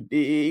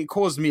it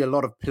caused me a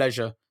lot of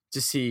pleasure to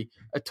see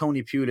a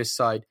Tony Pulis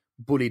side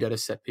bullied at a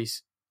set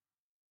piece.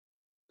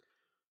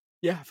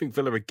 Yeah, I think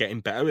Villa are getting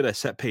better with their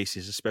set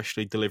pieces,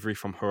 especially delivery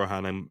from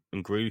Hourihane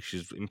and Grealish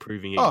is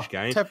improving each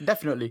game.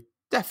 Definitely.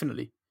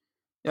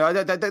 Yeah,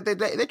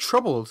 they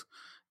troubled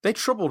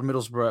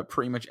Middlesbrough at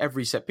pretty much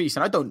every set piece,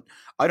 and I don't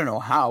know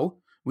how.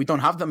 We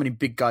don't have that many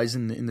big guys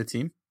in the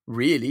team,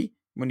 really,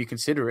 when you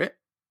consider it,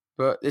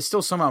 but they're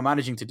still somehow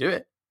managing to do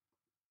it.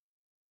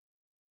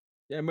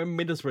 Yeah, when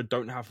Middlesbrough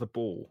don't have the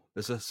ball,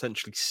 there's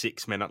essentially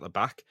 6 men at the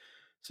back.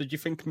 So do you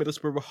think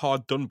Middlesbrough were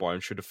hard done by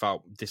and should have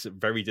felt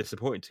very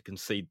disappointed to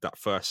concede that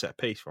first set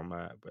piece from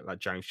that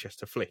James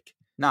Chester flick?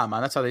 Nah,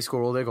 man, that's how they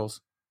score all their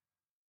goals.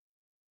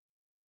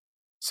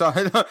 So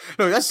no,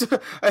 that's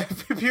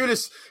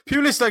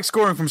Pulis like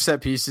scoring from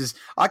set pieces.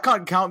 I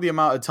can't count the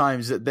amount of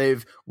times that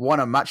they've won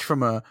a match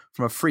from a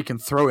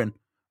freaking throw-in.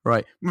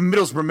 Right,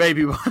 Middlesbrough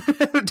maybe,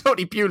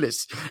 Tony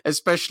Pulis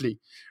especially.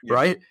 Yeah.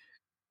 Right,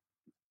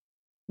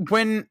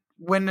 when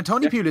the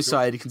Tony Pulis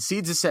side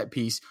concedes a set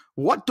piece,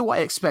 what do I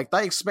expect?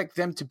 I expect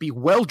them to be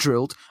well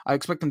drilled. I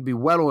expect them to be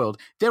well oiled.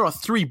 There are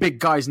 3 big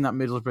guys in that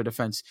Middlesbrough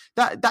defense.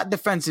 That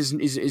defense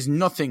is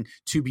nothing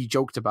to be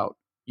joked about.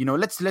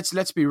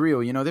 Let's be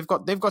real.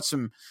 They've got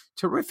some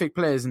terrific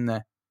players in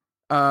there.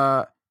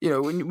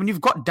 When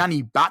you've got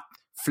Danny Bat,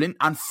 Flint,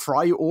 and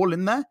Fry all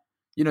in there,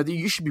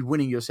 you should be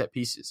winning your set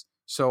pieces.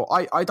 So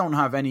I don't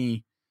have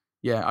any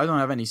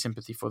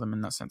sympathy for them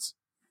in that sense.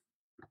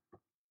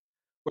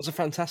 It was a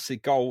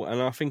fantastic goal,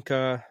 and I think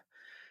they'll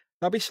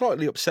be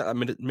slightly upset at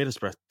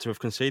Middlesbrough to have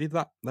conceded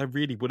that. They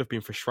really would have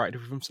been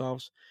frustrated with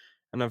themselves.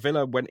 And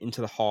Villa went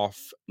into the half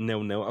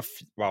 0-0,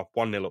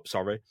 1-0 up,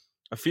 sorry.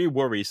 A few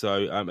worries,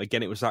 though.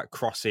 Again, it was that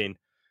crossing.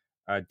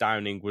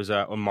 Downing was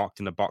unmarked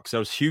in the box.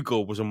 Hugo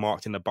was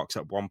unmarked in the box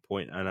at one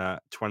point, and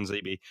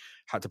Tuanzebe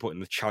had to put in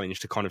the challenge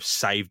to kind of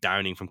save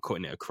Downing from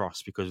cutting it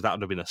across because that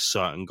would have been a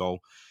certain goal.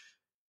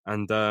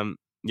 And the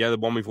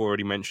one we've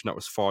already mentioned that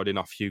was fired in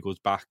off Hugo's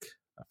back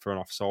for an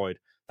offside.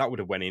 That would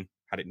have went in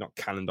had it not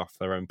cannoned off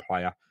their own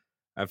player.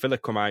 Villa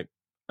come out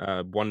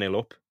 1-0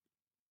 up.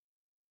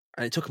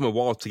 And it took them a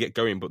while to get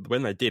going, but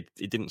when they did,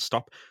 it didn't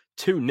stop.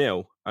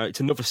 2-0. It's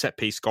another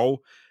set-piece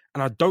goal.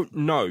 And I don't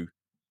know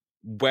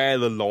where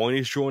the line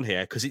is drawn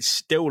here because it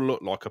still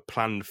looked like a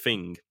planned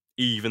thing,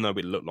 even though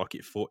it looked like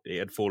it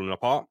had fallen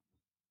apart.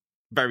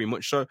 Very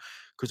much so,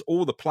 because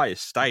all the players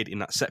stayed in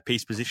that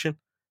set-piece position,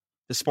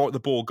 despite the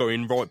ball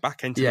going right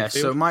back into the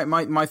field. So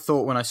my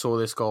thought when I saw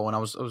this goal, when I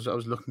was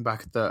looking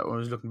back at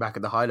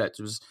the highlights,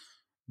 was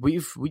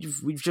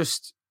we've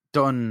just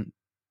done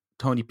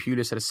Tony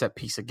Pulis at a set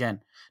piece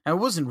again. Now it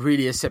wasn't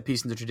really a set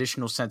piece in the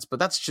traditional sense, but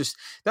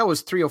that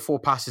was 3 or 4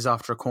 passes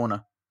after a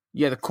corner.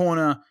 Yeah, the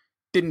corner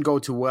didn't go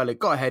too well. It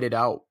got headed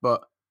out,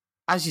 but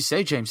as you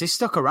say, James, they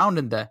stuck around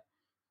in there.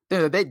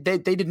 They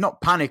did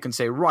not panic and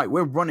say, right,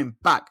 we're running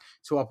back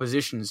to our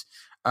positions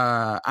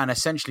and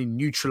essentially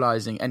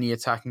neutralizing any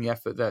attacking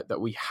effort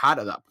that we had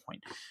at that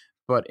point.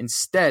 But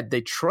instead,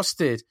 they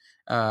trusted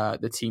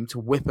the team to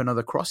whip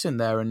another cross in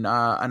there, and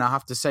I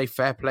have to say,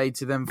 fair play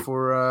to them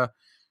for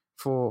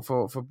for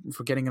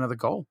getting another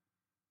goal.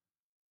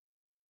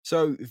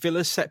 So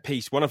Villa's set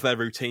piece, one of their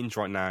routines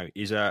right now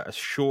is a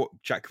short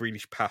Jack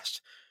Grealish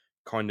pass,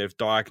 kind of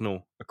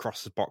diagonal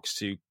across the box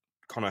to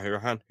Conor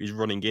Hourihane, who's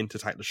running in to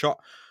take the shot.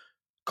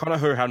 Conor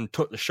Hourihane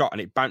took the shot and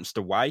it bounced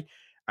away.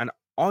 And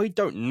I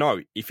don't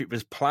know if it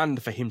was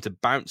planned for him to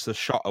bounce the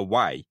shot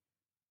away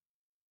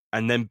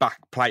and then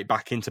play it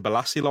back into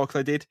Balassi like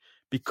they did,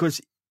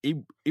 because it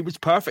was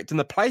perfect. And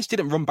the players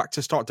didn't run back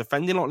to start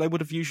defending like they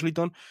would have usually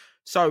done.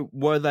 So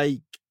were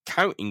they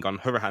counting on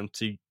Hourihane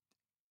to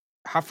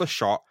have the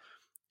shot?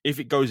 If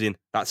it goes in,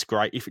 that's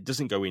great. If it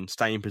doesn't go in,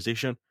 stay in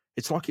position.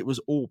 It's like it was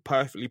all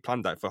perfectly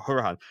planned out for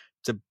Hourihane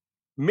to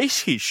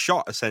miss his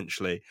shot,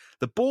 essentially.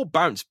 The ball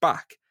bounced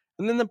back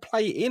and then they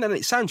play it in, and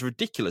it sounds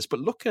ridiculous, but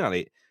looking at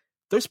it,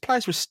 those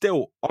players were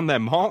still on their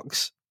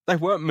marks. They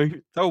weren't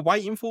moving. They were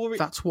waiting for it.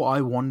 That's what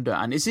I wonder.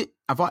 And is it?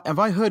 Have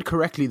I heard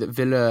correctly that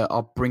Villa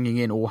are bringing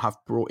in or have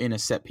brought in a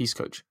set piece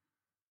coach?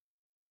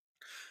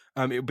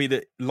 It would be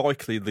the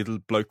likely little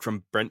bloke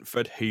from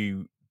Brentford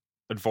who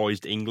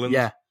advised England.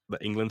 Yeah.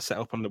 That England set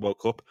up on the World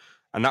Cup,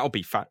 and that'll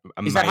be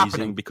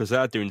amazing because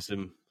they're doing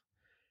some.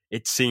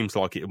 It seems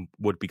like it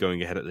would be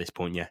going ahead at this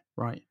point. Yeah.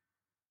 Right.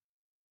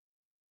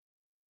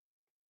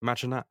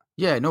 Imagine that.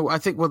 Yeah. No, I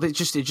think. Well, it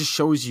just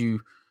shows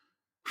you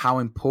how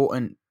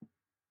important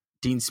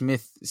Dean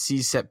Smith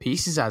sees set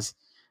pieces as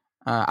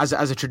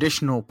a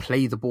traditional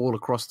play the ball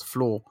across the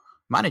floor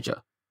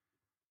manager.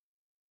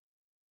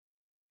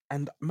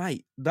 And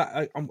mate,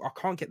 that I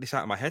can't get this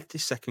out of my head.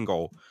 This second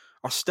goal,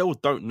 I still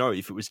don't know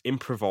if it was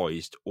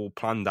improvised or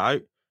planned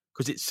out,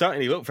 because it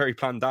certainly looked very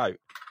planned out.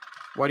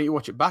 Why don't you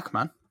watch it back,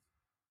 man?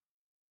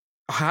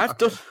 I have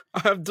done.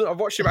 I've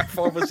watched it back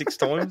 5 or 6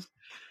 times,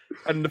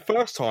 and the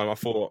first time I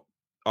thought,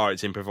 "Oh,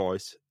 it's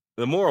improvised."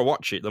 The more I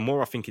watch it, the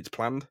more I think it's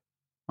planned.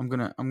 I'm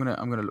gonna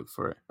look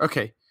for it.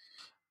 Okay,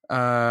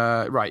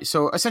 right.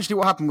 So essentially,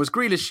 what happened was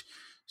Grealish.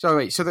 So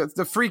wait, so there was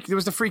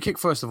the free kick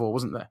first of all,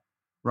 wasn't there?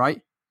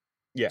 Right.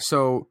 Yeah.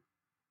 So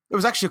it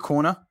was actually a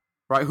corner,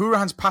 right?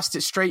 Hourihane's passed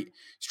it straight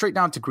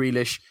down to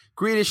Grealish.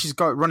 Grealish has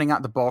got running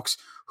at the box.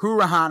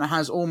 Hourihane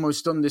has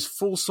almost done this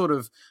full sort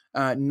of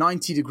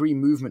 90-degree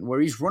movement where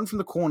he's run from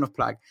the corner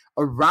flag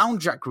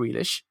around Jack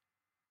Grealish.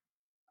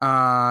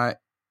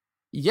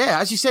 Yeah,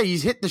 as you say,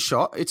 he's hit the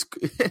shot. It's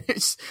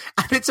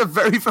a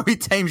very, very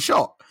tame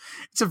shot.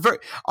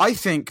 I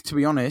think, to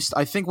be honest,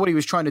 what he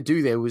was trying to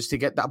do there was to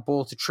get that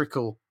ball to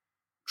trickle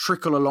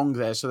along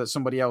there so that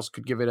somebody else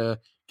could give it a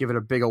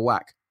bigger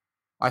whack.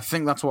 I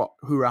think that's what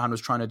Hourihane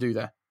was trying to do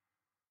there.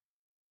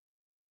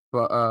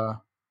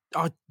 But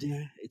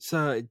it's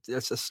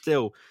a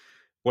still.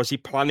 Was he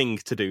planning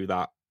to do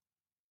that?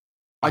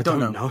 I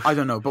don't know. I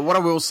don't know. But what I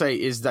will say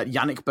is that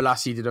Yannick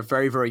Bolasie did a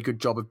very, very good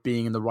job of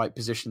being in the right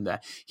position there.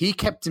 He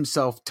kept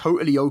himself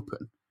totally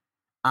open.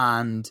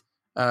 And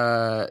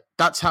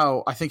that's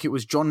how I think it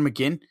was John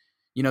McGinn.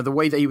 You know, the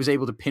way that he was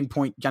able to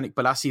pinpoint Yannick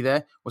Bolasie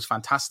there was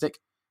fantastic.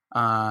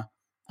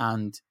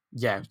 And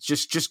yeah,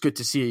 just good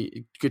to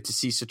see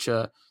such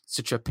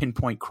a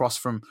pinpoint cross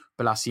from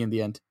Bolasie in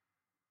the end.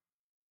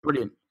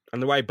 Brilliant.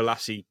 And the way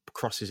Bolasie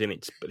crosses in,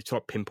 it's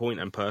like pinpoint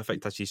and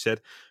perfect, as you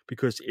said,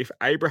 because if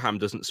Abraham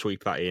doesn't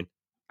sweep that in,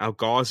 El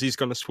Ghazi's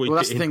going to sweep it in. Well,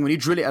 that's the thing. When you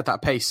drill it at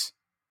that pace,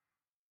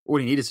 all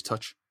you need is a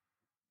touch.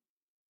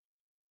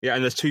 Yeah,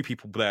 and there's 2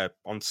 people there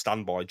on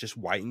standby just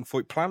waiting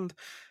for it, planned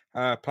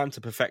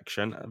to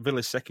perfection.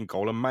 Villa's second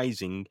goal,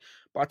 amazing.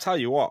 But I tell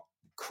you what,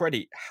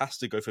 credit has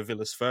to go for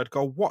Villa's third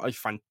goal. What a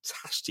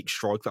fantastic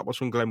strike that was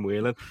from Glenn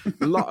Whelan.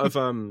 A lot of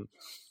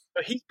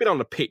he's been on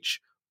the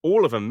pitch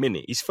all of a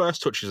minute. His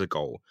first touch is a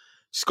goal.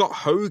 Scott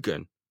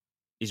Hogan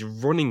is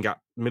running at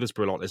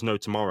Middlesbrough like there's no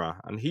tomorrow,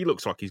 and he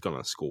looks like he's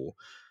going to score.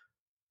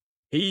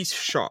 His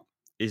shot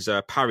is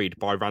parried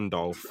by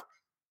Randolph,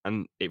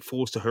 and it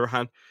falls to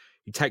Hourihane.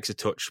 He takes a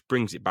touch,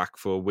 brings it back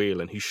for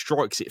Whelan, who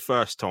strikes it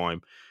first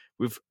time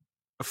with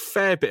a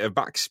fair bit of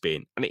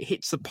backspin, and it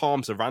hits the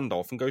palms of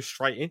Randolph and goes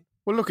straight in.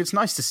 Well, look, it's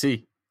nice to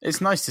see.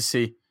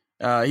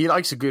 He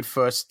likes a good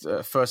first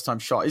time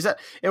shot. Is that?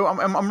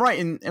 I'm right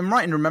in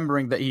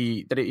remembering that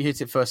he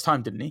hit it first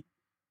time, didn't he?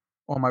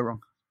 Or am I wrong?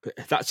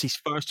 That's his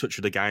first touch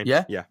of the game.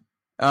 Yeah,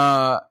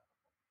 yeah.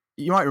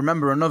 You might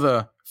remember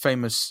another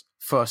famous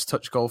first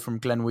touch goal from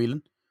Glenn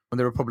Whelan when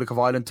the Republic of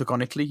Ireland took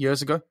on Italy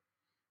years ago.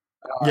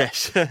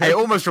 Yes, it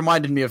almost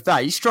reminded me of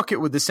that. He struck it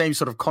with the same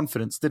sort of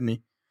confidence, didn't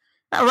he?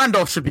 Now,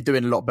 Randolph should be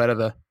doing a lot better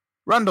there.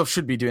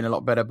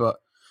 But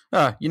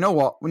you know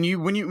what? When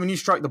you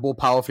strike the ball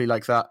powerfully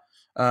like that,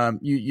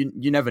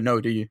 you never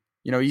know, do you?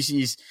 You know,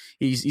 he's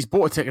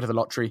bought a ticket to the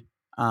lottery,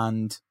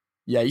 and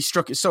yeah, he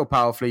struck it so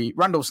powerfully.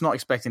 Randolph's not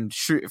expecting to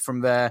shoot it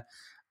from there,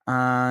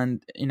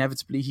 and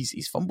inevitably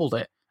he's fumbled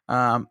it.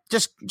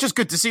 Just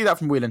good to see that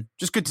from Whelan.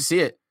 Just good to see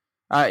it.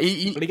 But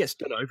he gets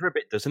done over a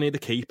bit, doesn't he, the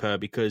keeper,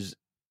 because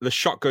the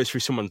shot goes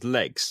through someone's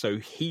legs, so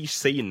he's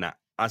seeing that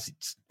as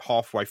it's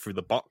halfway through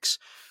the box.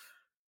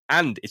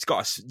 And it's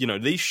got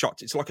these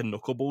shots, it's like a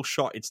knuckleball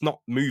shot. It's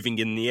not moving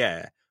in the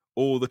air.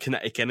 All the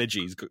kinetic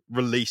energy is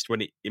released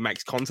when it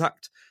makes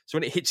contact. So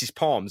when it hits his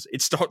palms,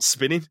 it starts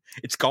spinning.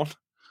 It's gone.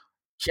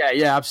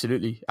 Yeah,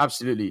 absolutely.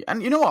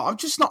 And you know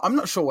what? I'm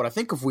not sure what I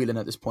think of Whelan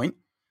at this point.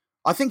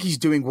 I think he's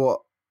doing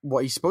what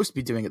he's supposed to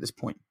be doing at this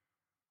point.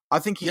 I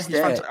think he's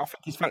there. I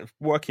think he's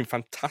working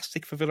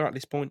fantastic for Villa at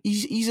this point.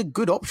 He's a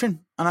good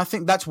option, and I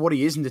think that's what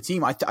he is in the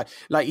team.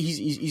 Like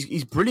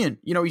he's brilliant.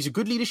 You know, he's a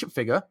good leadership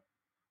figure,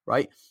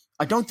 right?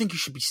 I don't think he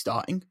should be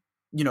starting.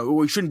 You know,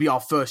 or he shouldn't be our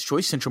first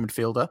choice central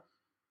midfielder,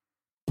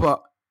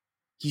 but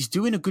he's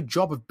doing a good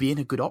job of being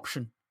a good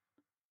option.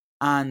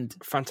 And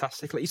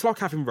fantastically, it's like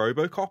having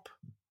RoboCop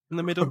in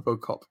the middle.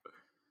 RoboCop,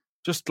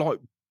 just like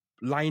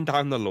laying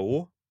down the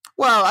law.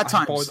 Well, at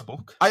times, by the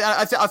book.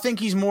 I think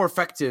he's more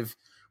effective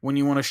when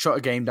you want to shut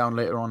a game down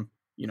later on.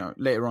 You know,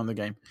 later on in the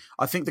game,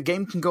 I think the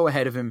game can go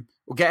ahead of him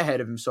or get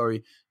ahead of him.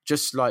 Sorry,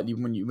 just slightly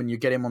when you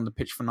get him on the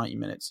pitch for 90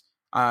 minutes.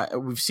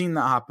 We've seen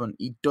that happen.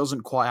 He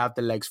doesn't quite have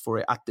the legs for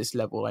it at this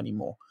level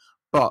anymore.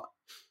 But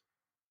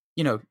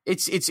you know,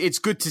 it's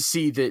good to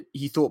see that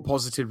he thought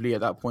positively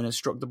at that point and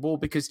struck the ball,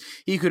 because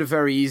he could have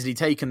very easily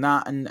taken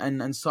that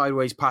and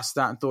sideways past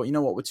that and thought, you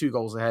know what, we're 2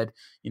 goals ahead.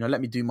 You know,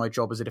 let me do my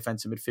job as a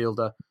defensive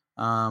midfielder.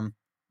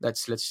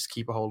 Let's just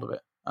keep a hold of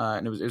it.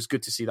 And it was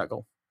good to see that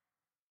goal.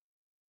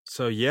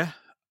 So yeah,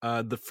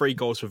 the 3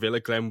 goals for Villa,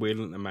 Glenn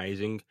Whelan,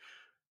 amazing.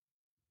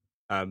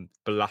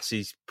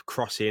 Bolassi's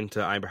cross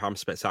into Abraham,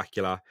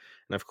 spectacular.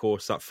 And of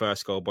course, that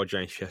first goal by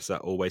James Chester,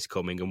 always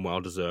coming and well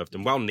deserved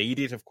and well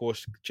needed. Of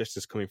course,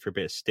 Chester's coming for a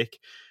bit of stick.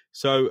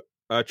 So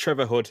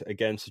Trevor Hood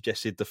again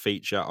suggested the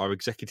feature. Our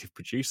executive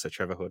producer,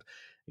 Trevor Hood,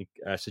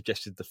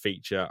 suggested the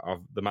feature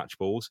of the match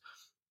balls.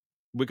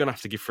 We're going to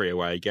have to give 3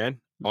 away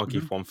again. I'll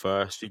give one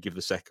first. You give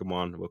the second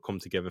one. We'll come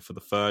together for the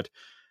third.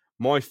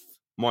 My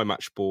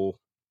match ball,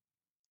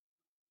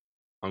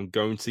 I'm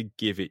going to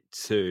give it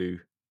to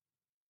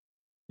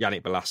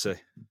Yannick Bolasie.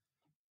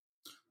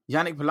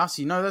 Yannick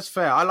Bolasie, no, that's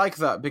fair. I like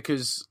that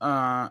because,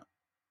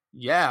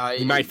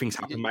 he made things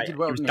happen, mate.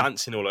 Well, he was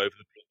dancing all over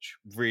the pitch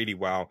really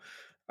well.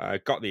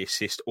 Got the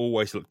assist,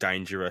 always looked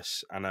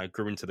dangerous, and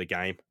grew into the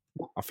game.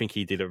 I think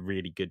he did a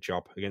really good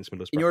job against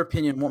Middlesbrough. In your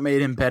opinion, what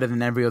made him better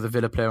than every other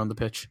Villa player on the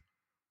pitch?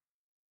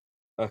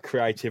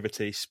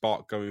 Creativity,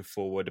 spark going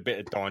forward, a bit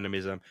of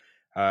dynamism.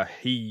 I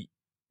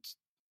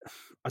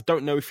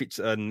don't know if it's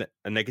a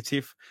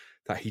negative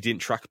that he didn't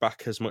track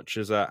back as much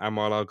as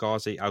Anwar El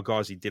Ghazi. El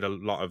Ghazi did a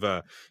lot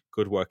of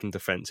good work in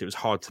defence. It was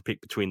hard to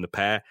pick between the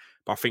pair,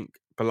 but I think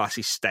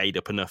Bolasie stayed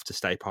up enough to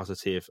stay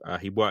positive.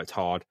 He worked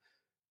hard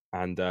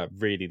and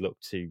really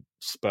looked to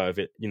spur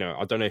it. You know,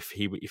 I don't know if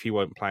he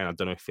weren't playing, I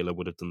don't know if Villa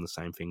would have done the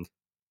same thing.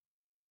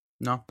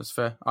 No, that's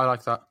fair. I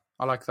like that.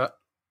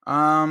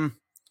 I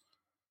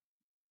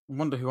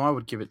wonder who I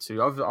would give it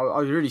to.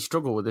 I really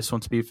struggle with this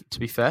one, to be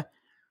fair.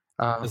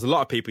 There's a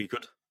lot of people you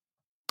could.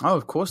 Oh,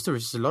 of course there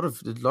is. A lot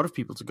of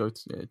people to go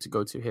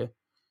to here.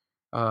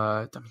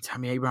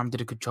 Tammy Abraham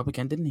did a good job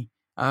again, didn't he?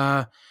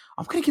 I'm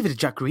going to give it to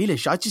Jack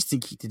Grealish. I just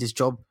think he did his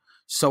job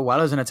so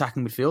well as an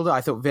attacking midfielder.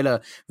 I thought Villa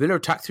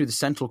attacked through the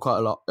centre quite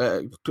a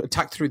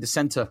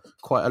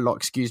lot.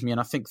 Excuse me, and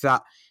I think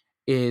that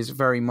is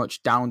very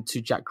much down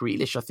to Jack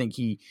Grealish. I think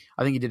he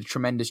did a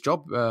tremendous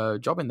job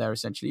in there,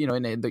 essentially. You know,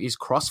 his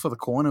cross for the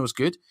corner was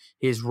good.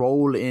 His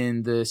role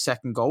in the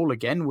second goal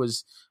again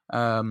was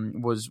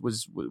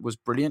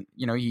brilliant.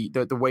 You know,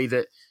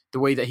 the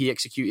way that he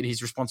executed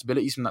his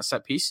responsibilities from that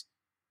set piece,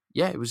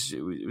 yeah, it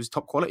was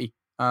top quality.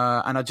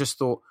 And I just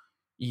thought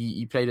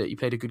he played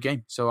a good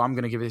game. So I'm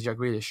going to give it to Jack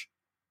Grealish.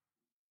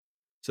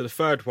 So the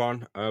third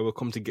one,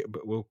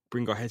 we'll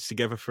bring our heads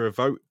together for a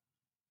vote.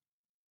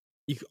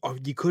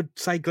 You could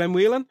say Glenn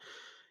Whelan,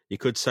 you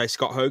could say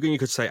Scott Hogan, you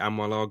could say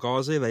Anwar El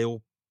Ghazi. They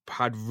all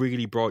had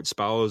really bright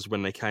spells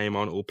when they came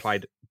on, all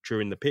played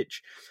during the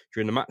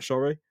match,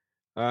 sorry.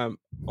 I'm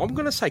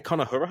going to say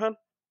Conor Hourihane.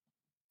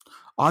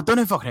 I don't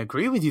know if I can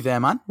agree with you there,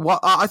 man.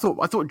 I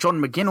thought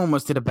John McGinn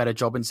almost did a better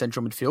job in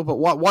central midfield, but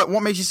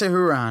what makes you say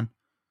Hourihane?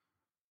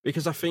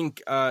 Because I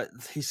think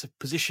his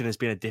position has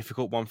been a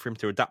difficult one for him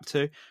to adapt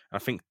to. I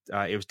think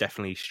it was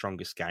definitely his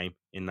strongest game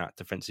in that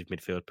defensive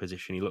midfield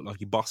position. He looked like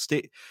he bossed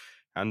it,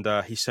 and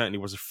he certainly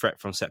was a threat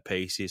from set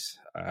pieces.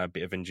 A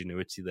bit of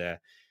ingenuity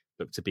there.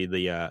 Looked to be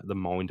the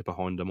mind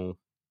behind them all.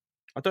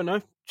 I don't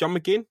know. John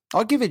McGinn?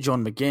 I'll give it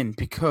John McGinn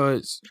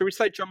because... Should we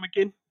say John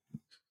McGinn?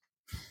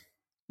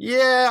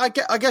 Yeah,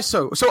 I guess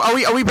so. So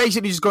are we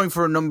basically just going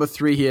for a number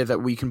 3 here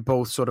that we can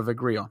both sort of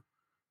agree on?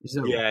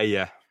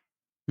 Yeah.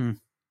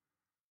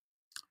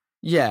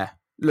 Yeah.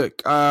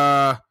 Look,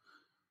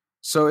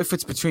 so if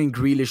it's between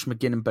Grealish,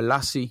 McGinn, and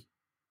Bolasie,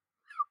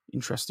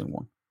 interesting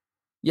one.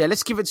 Yeah,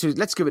 let's give it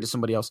to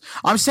somebody else.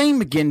 I'm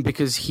saying McGinn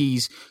because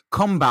he's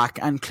come back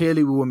and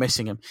clearly we were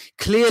missing him.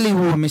 Clearly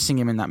we were missing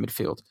him in that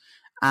midfield.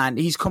 And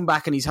he's come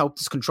back and he's helped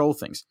us control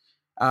things.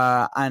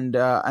 And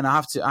I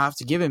have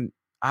to give it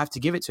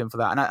to him for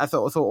that. And I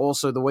thought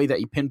also the way that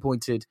he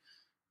pinpointed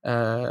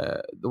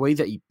Yannick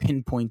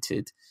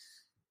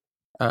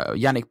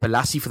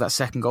Bolasie for that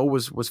second goal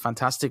was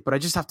fantastic. But I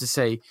just have to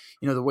say,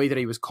 you know, the way that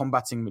he was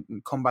combating in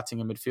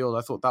midfield,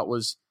 I thought that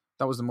was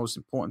the most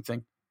important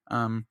thing.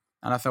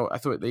 And I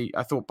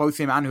thought both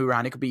him and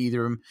Hourihane, it could be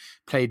either of them,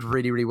 played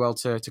really, really well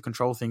to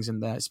control things in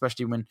there,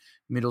 especially when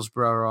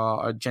Middlesbrough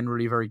are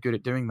generally very good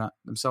at doing that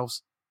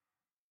themselves.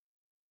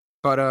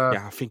 But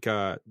I think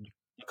you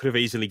could have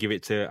easily given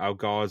it to El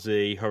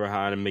Ghazi,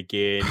 Hourihane, and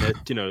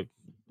McGinn.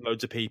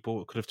 Loads of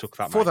people could have took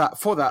that.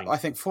 I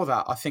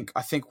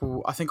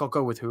think I'll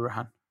go with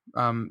Hourihane.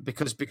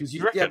 Because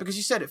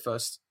you said it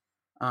first,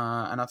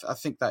 and I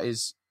think that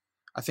is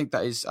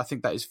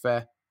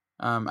fair.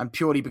 And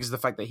purely because of the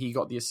fact that he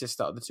got the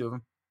assist out of the two of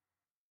them.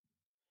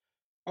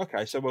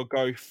 Okay, so we'll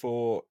go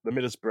for the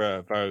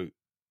Middlesbrough vote,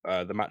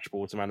 the match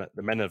boards,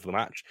 the men of the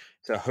match,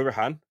 to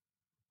Hourihane,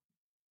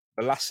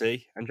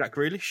 Bolasie, and Jack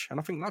Grealish, and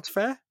I think that's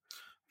fair.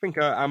 I think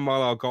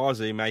Anwar El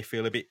Ghazi may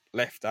feel a bit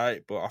left out,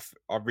 but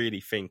I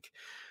really think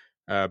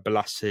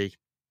Bolasie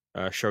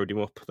showed him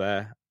up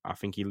there. I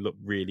think he looked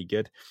really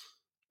good.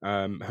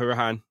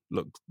 Hourihane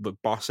looked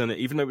boss, and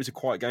even though it was a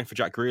quiet game for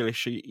Jack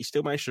Grealish, he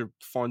still managed to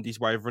find his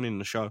way of running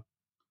the show.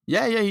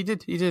 Yeah, he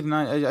did, and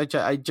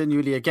I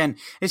genuinely, again,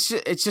 it's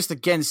just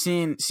again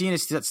seeing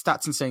his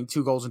stats and saying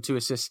 2 goals and 2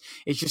 assists,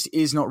 it just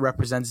is not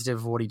representative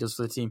of what he does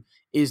for the team.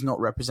 Is not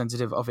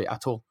representative of it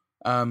at all.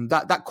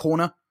 That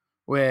corner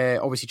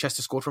where obviously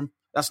Chester scored from,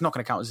 that's not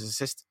going to count as his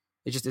assist.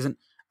 It just isn't.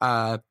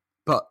 But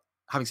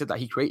having said that,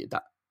 he created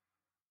that,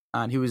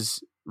 and he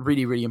was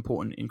really, really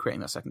important in creating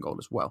that second goal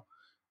as well.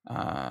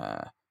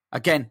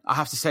 Again, I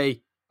have to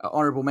say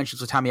honourable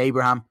mentions to Tammy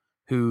Abraham,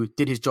 who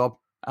did his job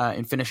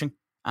in finishing,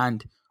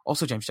 and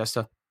also James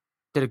Chester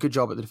did a good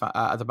job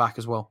at the back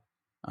as well.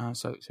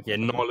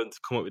 Nyland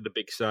come up with the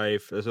big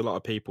save. There's a lot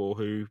of people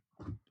who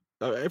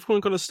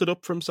everyone kind of stood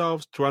up for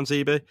themselves.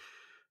 Tuanzebe,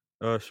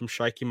 some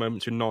shaky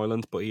moments with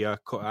Nyland, but he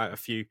cut out a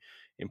few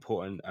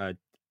important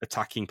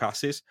attacking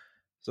passes.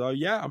 So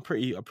yeah, I'm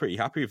pretty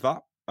happy with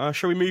that.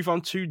 Shall we move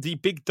on to the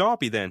big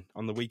derby then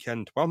on the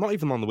weekend? Well, not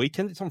even on the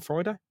weekend. It's on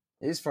Friday.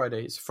 It is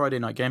Friday. It's a Friday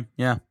night game.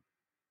 Yeah.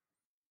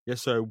 Yeah,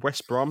 so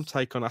West Brom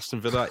take on Aston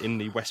Villa in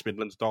the West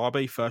Midlands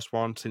derby. First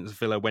one since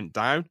Villa went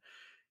down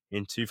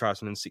in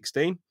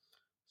 2016.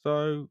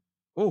 So,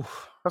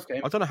 tough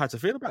game. I don't know how to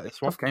feel about this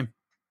one. Tough game.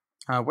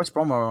 West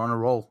Brom are on a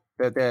roll.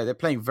 They're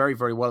playing very,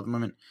 very well at the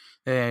moment.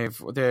 They're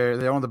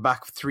on the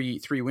back of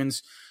three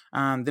wins,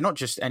 and they're not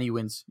just any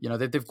wins.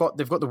 They've got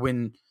the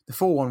win, the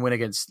 4-1 win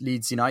against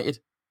Leeds United.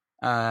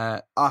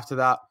 After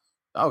that,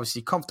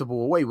 obviously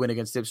comfortable away win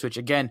against Ipswich.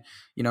 Again,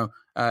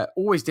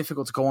 always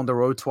difficult to go on the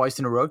road twice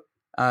in a row.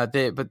 But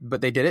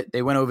they did it.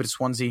 They went over to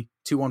Swansea,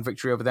 2-1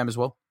 victory over them as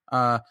well.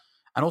 And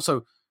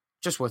also,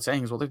 just worth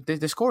saying as well,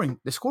 they're scoring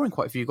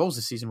quite a few goals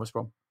this season. West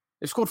Brom,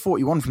 they've scored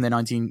 41 from their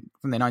 19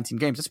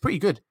 games. That's pretty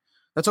good.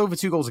 That's over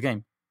 2 goals a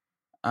game.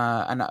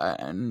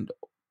 And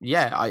you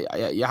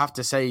have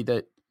to say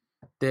that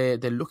they're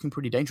looking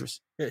pretty dangerous.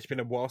 Yeah, it's been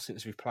a while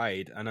since we've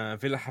played, and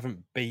Villa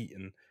haven't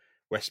beaten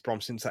West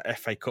Brom since that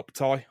FA Cup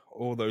tie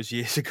all those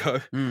years ago,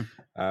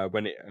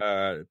 when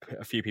a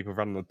few people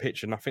ran on the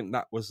pitch, and I think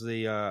that was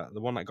the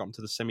one that got them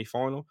to the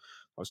semi-final.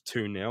 That was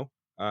 2-0.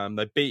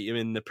 They beat him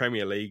in the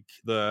Premier League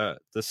the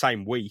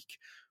same week,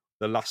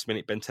 the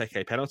last-minute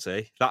Benteke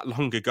penalty, that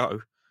long ago.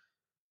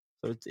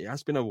 So it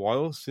has been a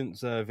while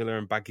since Villa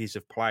and Baggies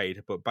have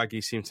played, but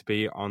Baggies seem to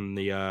be on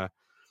the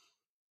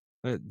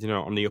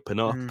on the up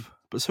and up.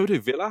 But so do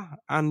Villa,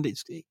 and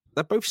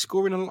they're both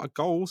scoring a lot of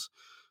goals.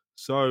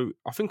 So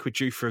I think we're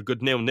due for a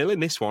good 0-0 in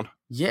this one.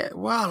 Yeah,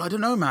 well, I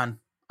don't know, man.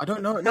 I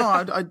don't know. No,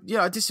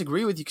 I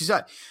disagree with you because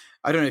I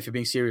don't know if you're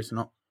being serious or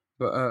not.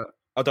 But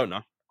I don't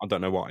know. I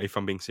don't know if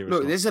I'm being serious.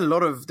 Look, there's a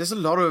lot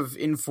of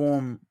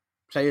informed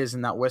players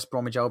in that West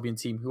Bromwich Albion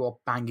team who are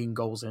banging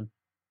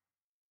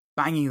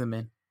them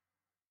in.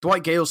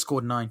 Dwight Gale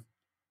scored 9.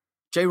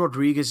 Jay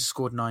Rodriguez has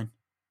scored 9.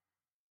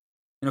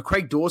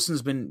 Craig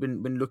Dawson's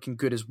been looking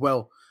good as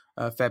well.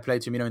 Fair play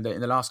to him, in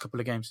the last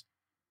couple of games.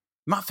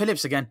 Matt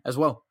Phillips again as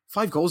well.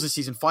 5 goals this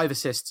season, 5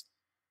 assists.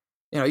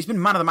 He's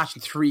been man of the match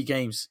in 3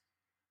 games.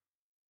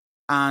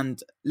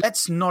 And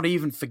let's not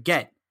even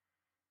forget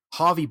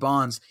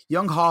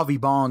young Harvey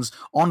Barnes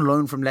on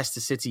loan from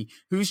Leicester City,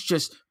 who's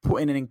just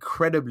put in an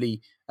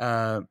incredibly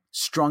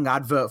strong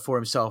advert for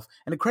himself,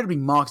 an incredibly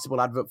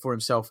marketable advert for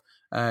himself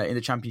in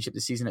the Championship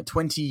this season at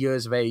 20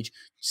 years of age,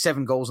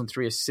 7 goals and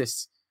 3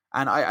 assists.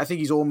 And I think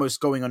he's almost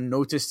going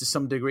unnoticed to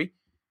some degree.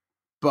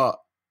 But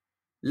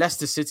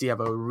Leicester City have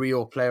a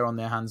real player on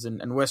their hands,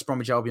 and West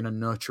Bromwich Albion are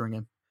nurturing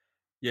him.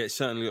 Yeah, it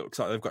certainly looks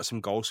like they've got some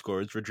goal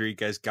scorers.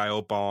 Rodriguez,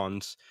 Gale,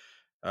 Barnes.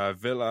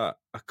 Villa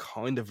are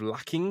kind of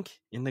lacking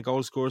in the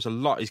goal scorers. A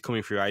lot is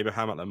coming through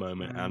Abraham at the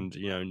moment, and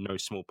no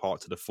small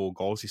part to the 4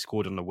 goals he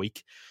scored in the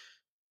week.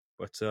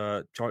 But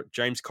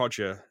James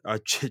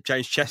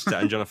Chester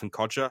and Jonathan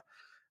Codger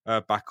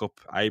back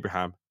up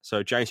Abraham.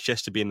 So James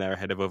Chester being there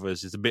ahead of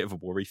others is a bit of a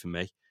worry for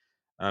me.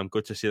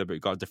 Good to see that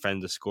we've got a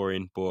defender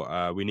scoring,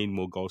 but we need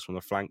more goals from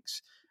the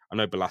flanks. I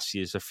know Bolasie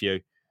has a few,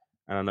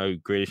 and I know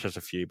Grealish has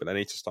a few, but they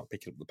need to start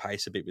picking up the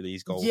pace a bit with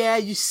these goals. Yeah,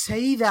 you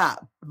say that,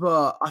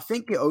 but I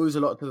think it owes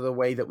a lot to the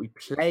way that we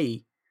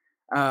play.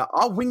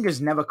 Our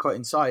wingers never cut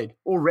inside,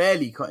 or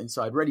rarely cut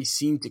inside, rarely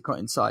seem to cut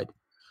inside.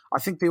 I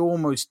think they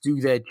almost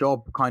do their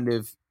job kind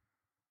of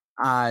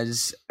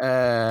as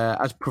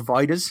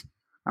providers,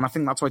 and I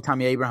think that's why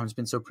Tammy Abraham's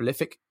been so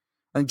prolific.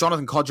 And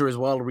Jonathan Codger as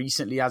well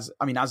recently, as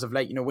of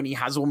late, when he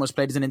has almost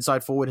played as an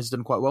inside forward, has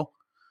done quite well.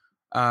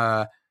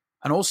 And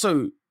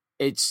also,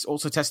 it's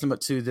also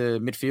testament to the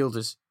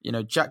midfielders.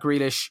 Jack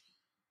Grealish,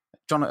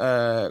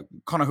 Conor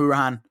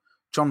Hourihane,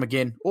 John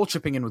McGinn, all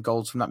chipping in with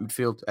goals from that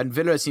midfield. And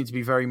Villa seem to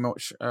be very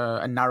much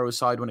a narrow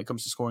side when it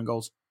comes to scoring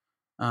goals.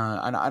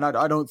 And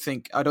I don't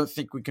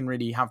think we can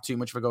really have too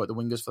much of a go at the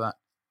wingers for that.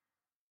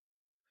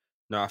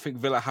 No, I think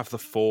Villa have the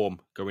form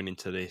going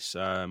into this.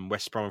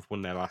 West Brom have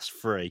won their last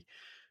 3,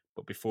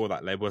 but before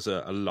that there was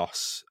a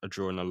loss, a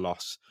draw and a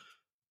loss.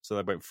 So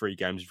they went 3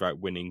 games without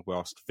winning,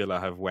 whilst Villa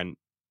have went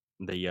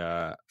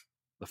the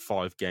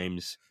 5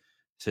 games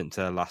since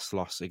their last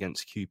loss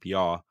against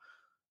QPR.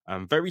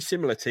 Very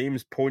similar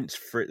teams, points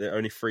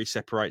only 3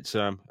 separates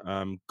them.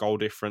 Goal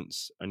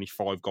difference, only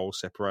 5 goals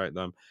separate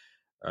them.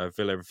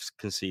 Villa have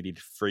conceded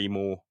 3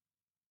 more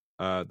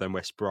than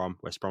West Brom.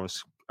 West Brom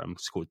has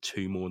scored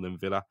 2 more than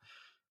Villa.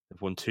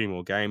 They've won 2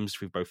 more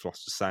games. We've both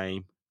lost the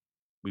same.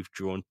 We've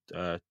drawn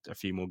a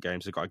few more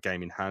games. We've got a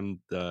game in hand,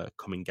 the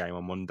coming game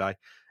on Monday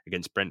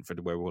against Brentford,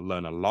 where we'll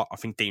learn a lot. I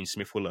think Dean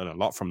Smith will learn a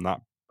lot from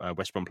that.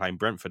 West Brom playing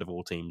Brentford of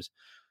all teams.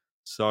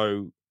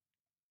 So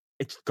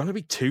it's going to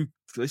be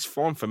this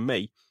form for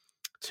me,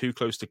 too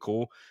close to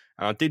call.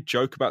 And I did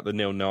joke about the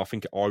 0-0. I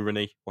think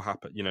irony will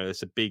happen.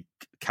 There's a big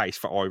case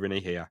for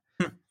irony here.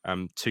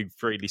 2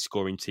 freely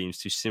scoring teams,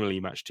 2 similarly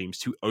matched teams,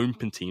 2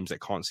 open teams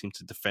that can't seem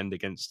to defend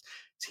against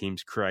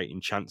teams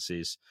creating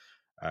chances,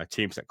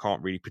 teams that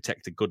can't really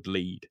protect a good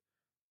lead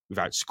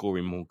without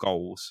scoring more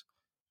goals.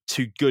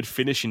 2 good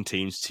finishing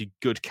teams, 2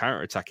 good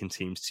counter-attacking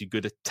teams, 2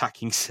 good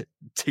attacking,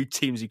 2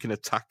 teams who can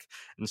attack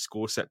and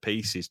score set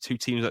pieces, 2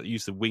 teams that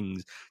use the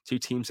wings, 2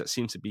 teams that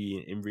seem to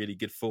be in really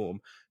good form,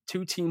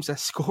 2 teams that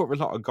score a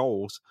lot of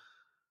goals.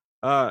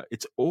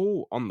 It's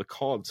all on the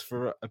cards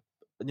for a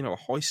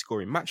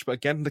high-scoring match. But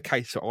again, the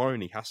case for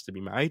irony has to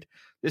be made.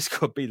 This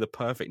could be the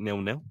perfect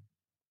 0-0.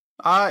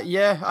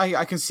 Yeah,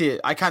 I can see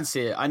it. I can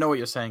see it. I know what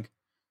you're saying.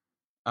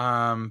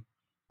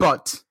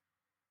 But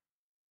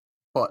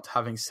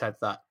having said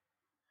that,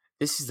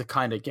 this is the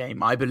kind of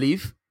game, I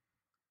believe,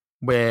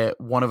 where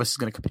one of us is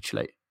going to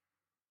capitulate.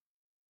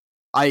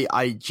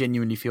 I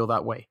genuinely feel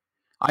that way.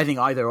 I think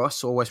either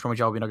us or West Bromwich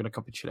Albion are going to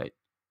capitulate.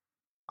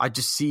 I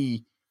just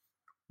see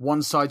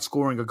one side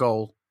scoring a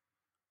goal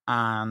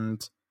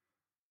and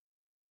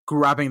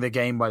grabbing the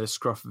game by the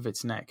scruff of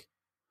its neck.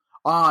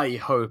 I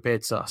hope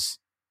it's us.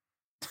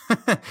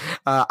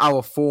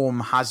 Our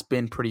form has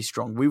been pretty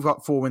strong. We've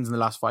got 4 wins in the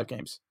last 5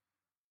 games.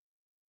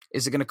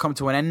 Is it going to come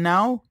to an end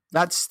now?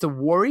 That's the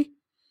worry.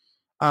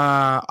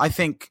 I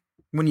think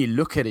when you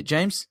look at it,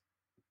 James,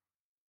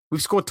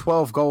 we've scored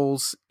 12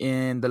 goals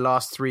in the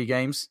last 3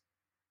 games.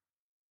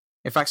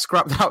 In fact,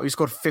 scrap that, we've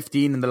scored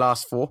 15 in the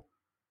last 4.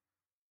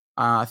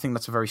 I think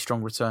that's a very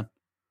strong return.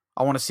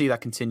 I want to see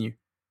that continue.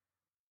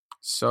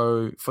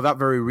 So, for that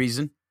very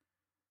reason,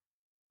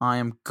 I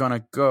am going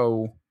to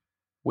go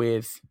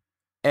with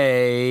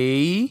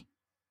a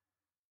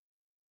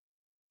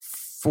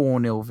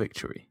 4-0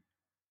 victory.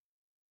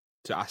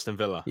 To Aston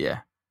Villa?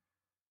 Yeah.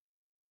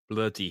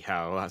 Bloody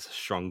hell, that's a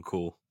strong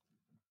call.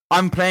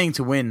 I'm playing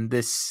to win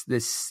this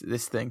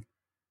thing.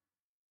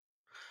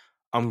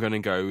 I'm going to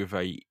go with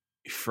a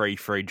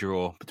 3-3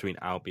 draw between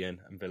Albion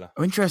and Villa.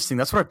 Oh, interesting.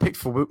 That's what I picked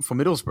for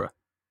Middlesbrough.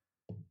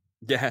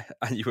 Yeah,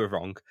 and you were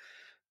wrong.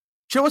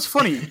 Do you know what's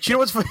funny?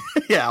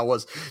 Yeah, I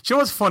was. Do you know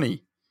what's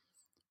funny?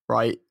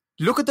 Right?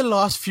 Look at the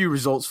last few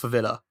results for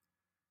Villa.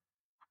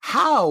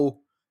 How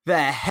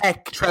the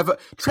heck, Trevor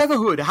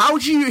Hood,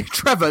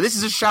 Trevor, this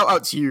is a shout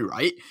out to you,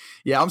 right?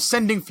 Yeah, I'm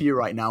sending for you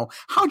right now.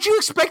 How do you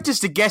expect us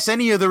to guess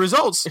any of the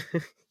results?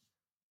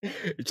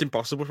 It's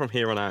impossible from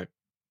here on out.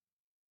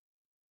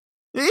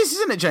 It is,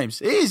 isn't it,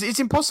 James? It is. It's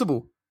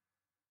impossible.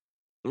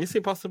 It's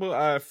impossible.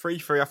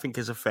 3-3, I think,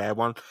 is a fair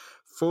one.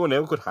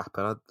 4-0 could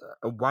happen.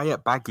 Away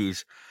at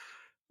Baggies.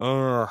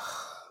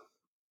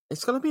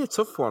 It's going to be a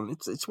tough one.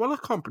 It's one I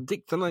can't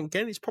predict. And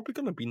again, it's probably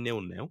going to be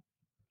 0-0.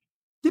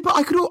 Yeah, but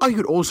I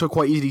could also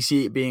quite easily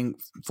see it being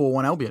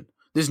 4-1 Albion.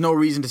 There's no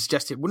reason to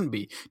suggest it wouldn't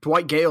be.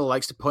 Dwight Gale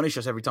likes to punish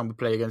us every time we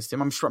play against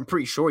him. I'm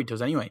pretty sure he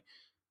does anyway.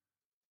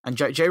 And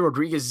Jay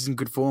Rodriguez is in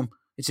good form.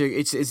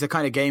 It's the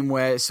kind of game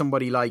where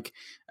somebody like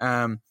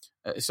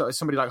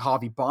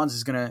Harvey Barnes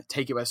is going to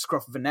take it by the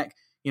scruff of the neck.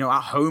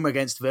 At home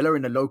against Villa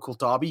in a local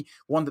derby,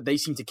 one that they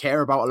seem to care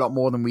about a lot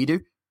more than we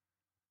do.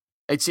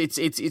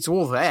 It's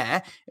all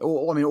there.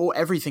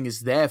 Everything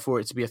is there for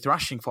it to be a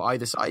thrashing for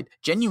either side.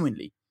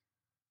 Genuinely,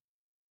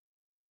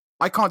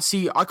 I can't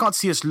see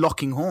us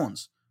locking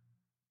horns.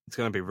 It's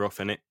going to be rough,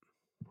 isn't it?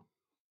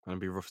 Going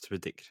to be rough to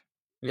predict.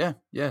 Yeah.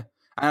 And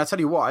I'll tell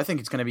you what, I think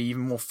it's going to be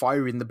even more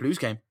fiery than the Blues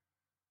game.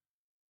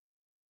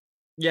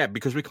 Yeah,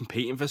 because we're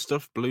competing for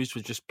stuff. Blues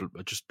are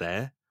just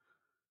there.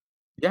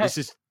 Yeah. This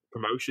is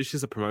promotion. This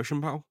is a promotion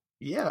battle.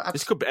 Yeah.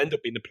 This could end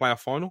up being the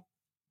playoff final.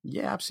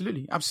 Yeah,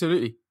 absolutely.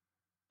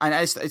 And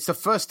it's the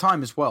first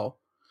time as well.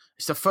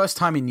 It's the first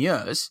time in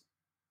years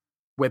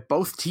where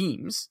both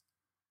teams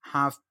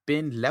have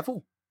been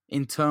level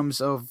in terms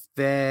of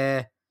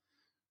their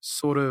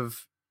sort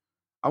of,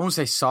 I won't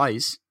say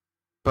size,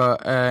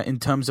 but in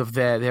terms of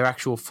their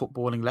actual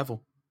footballing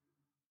level,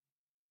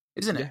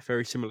 isn't it? Yeah,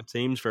 very similar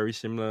teams, very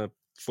similar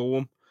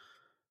form.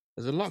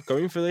 There's a lot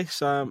going for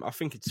this. I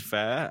think it's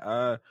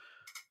fair.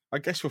 I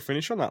guess we'll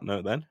finish on that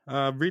note then.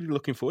 Really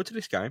looking forward to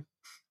this game.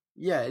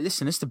 Yeah,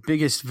 listen, it's the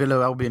biggest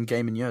Villa Albion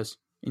game in years,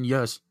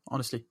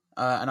 honestly.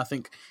 And I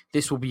think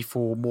this will be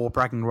for more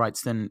bragging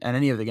rights than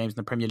any of the games in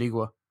the Premier League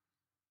were.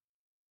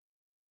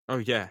 Oh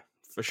yeah,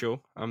 for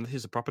sure.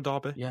 Here's a proper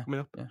derby coming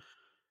up. Yeah.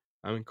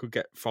 It could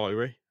get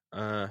fiery.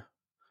 I'm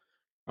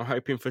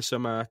hoping for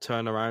some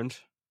turnaround.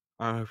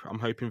 I'm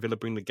hoping Villa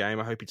bring the game.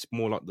 I hope it's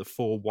more like the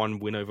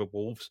 4-1 win over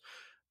Wolves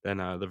than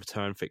the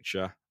return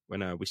fixture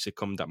when we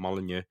succumbed at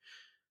Molineux.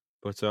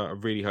 But I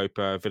really hope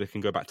Villa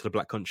can go back to the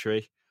Black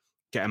Country,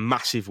 get a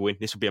massive win.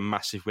 This will be a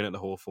massive win at the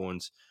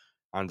Hawthorns,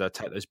 and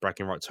take those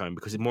bragging rights home,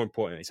 because it's more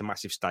important. It's a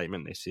massive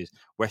statement. This is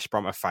West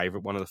Brom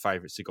one of the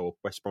favourites to go up.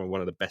 West Brom are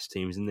one of the best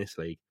teams in this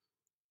league.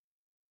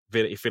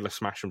 If Villa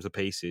smash them to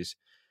pieces,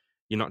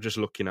 you're not just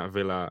looking at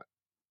Villa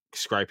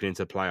scraping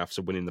into the playoffs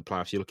or winning the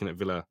playoffs. You're looking at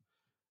Villa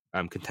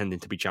contending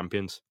to be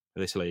champions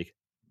of this league.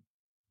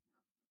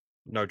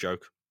 No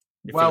joke.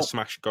 If Villa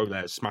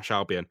smash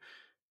Albion,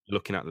 you're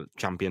looking at the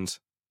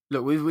champions.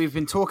 Look, we've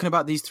been talking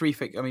about these we've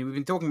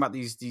been talking about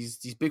these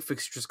big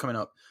fixtures coming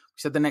up. We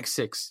said the next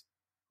 6,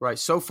 right?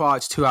 So far,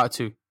 it's 2 out of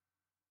 2,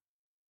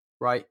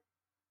 right?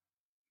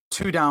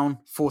 2 down,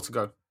 4 to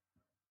go.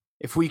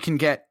 If we can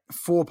get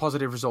 4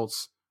 positive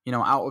results,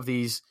 out of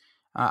these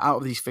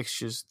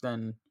fixtures,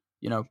 then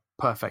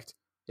perfect.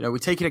 We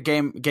take it a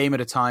game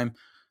at a time.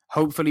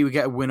 Hopefully, we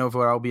get a win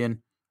over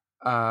Albion.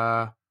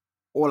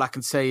 All I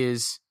can say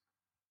is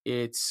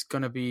it's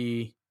gonna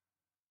be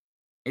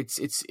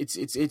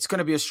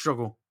gonna be a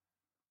struggle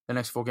the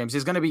next 4 games.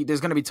 There's gonna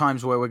be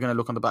times where we're gonna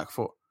look on the back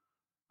foot.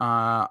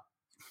 Don't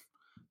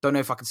know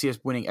if I can see us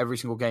winning every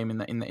single game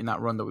in that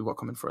run that we've got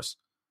coming for us.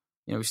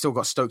 We've still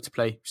got Stoke to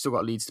play, we've still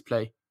got Leeds to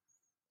play.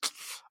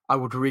 I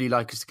would really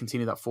like us to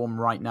continue that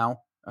form right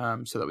now,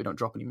 so that we don't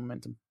drop any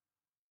momentum.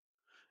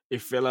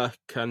 If Villa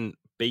can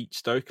beat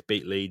Stoke,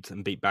 beat Leeds,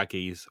 and beat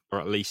Baggies, or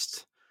at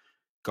least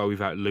go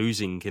without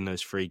losing in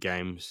those 3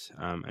 games,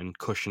 and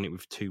cushion it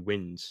with 2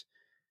 wins,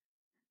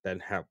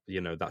 then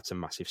that's a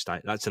massive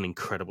statement. That's an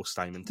incredible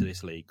statement to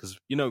this league, because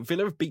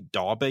Villa have beat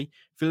Derby.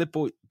 Villa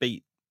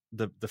beat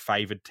the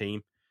favoured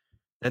team,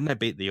 then they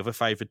beat the other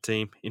favoured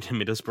team in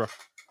Middlesbrough.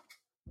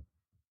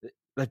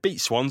 They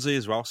beat Swansea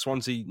as well.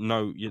 Swansea,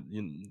 no, you're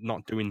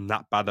not doing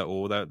that bad at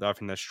all. They're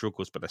having their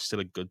struggles, but they're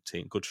still a good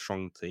team, good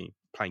strong team,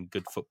 playing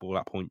good football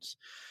at points.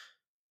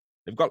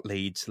 They've got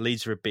Leeds.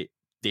 Leeds are a bit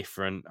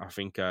different. I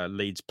think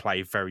Leeds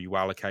play very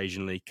well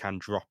occasionally, can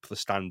drop the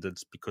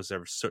standards because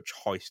there are such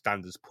high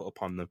standards put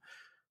upon them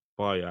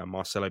by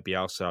Marcelo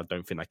Bielsa. I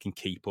don't think they can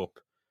keep up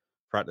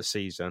throughout the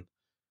season,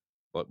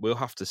 but we'll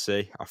have to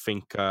see. I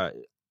think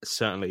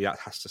certainly that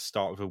has to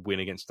start with a win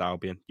against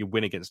Albion. You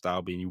win against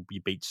Albion,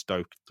 you beat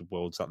Stoke, the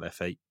world's at their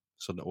feet.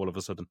 So all of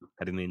a sudden,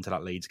 heading into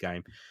that Leeds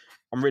game,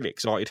 I'm really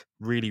excited.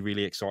 Really,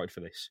 really excited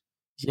for this.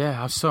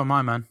 Yeah, so am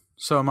I, man.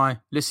 So am I.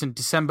 Listen,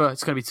 December,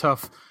 it's going to be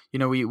tough.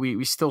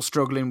 We still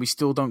struggling. We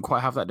still don't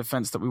quite have that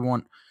defense that we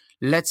want.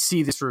 Let's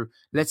see this through.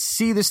 Let's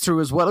see this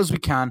through as well as we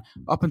can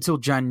up until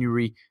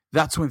January.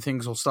 That's when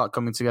things will start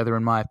coming together,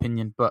 in my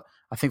opinion. But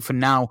I think for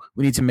now,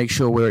 we need to make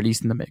sure we're at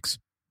least in the mix.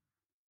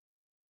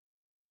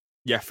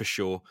 Yeah, for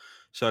sure.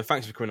 So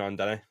thanks for coming on,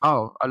 Danny.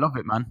 Oh, I love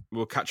it, man.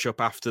 We'll catch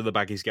up after the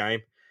Baggies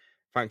game.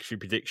 Thanks for your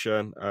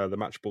prediction, the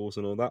match balls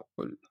and all that.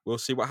 We'll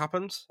see what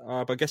happens.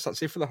 But I guess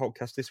that's it for the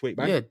Hulkcast this week,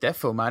 man. Yeah,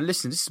 defo, man.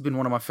 Listen, this has been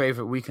one of my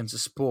favourite weekends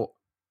of sport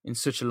in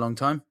such a long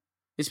time.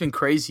 It's been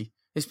crazy.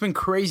 It's been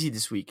crazy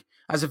this week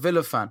as a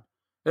Villa fan.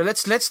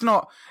 Let's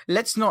not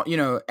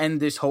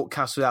end this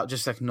Hulkcast without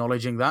just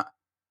acknowledging that.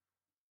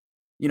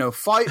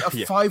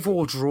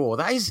 5-5 draw.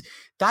 That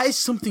is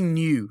something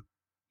new.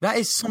 That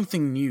is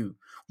something new.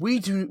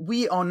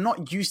 We are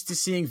not used to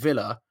seeing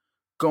Villa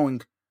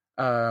going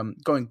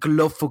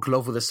glove for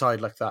glove with a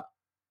side like that.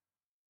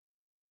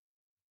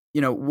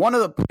 One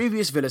of the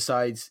previous Villa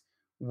sides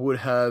would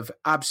have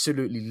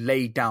absolutely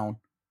laid down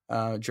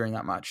during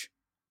that match.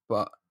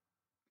 But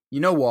you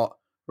know what?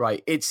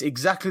 Right, it's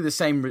exactly the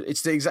same.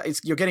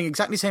 You're getting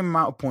exactly the same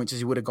amount of points as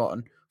you would have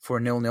gotten for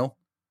a 0-0.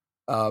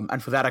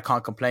 And for that, I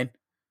can't complain.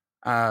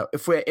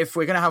 If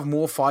we're gonna have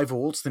more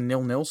 5-5s than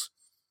 0-0s,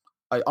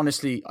 I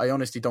honestly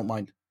don't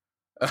mind.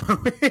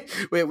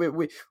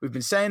 We've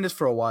been saying this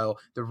for a while.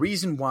 The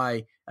reason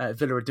why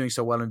Villa are doing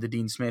so well under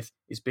Dean Smith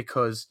is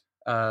because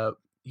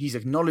he's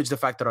acknowledged the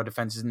fact that our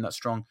defense isn't that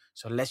strong.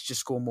 So let's just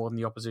score more than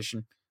the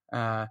opposition.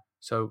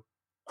 So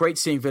great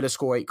seeing Villa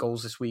score 8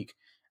 goals this week.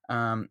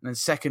 And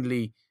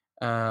secondly,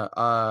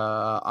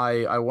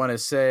 I want to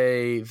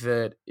say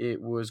that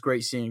it was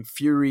great seeing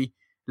Fury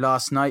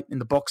last night in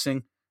the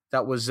boxing.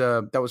 That was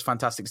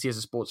fantastic to see as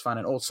a sports fan,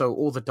 and also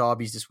all the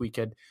derbies this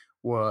weekend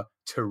were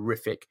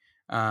terrific.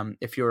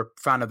 If you're a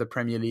fan of the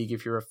Premier League,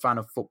 if you're a fan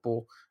of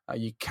football,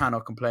 you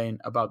cannot complain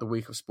about the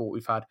week of sport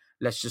we've had.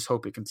 Let's just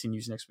hope it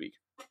continues next week.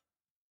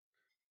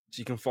 So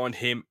you can find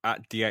him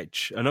at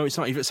DH. No, it's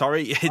not even.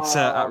 Sorry, it's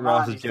at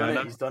Raza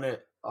Journo. He's done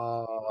it.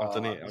 I've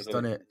done it. He's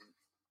done it.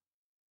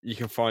 You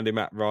can find him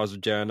at Raza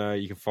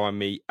Journo. You can find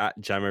me at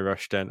Jamie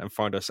Rushton, and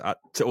find us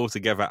all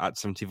together at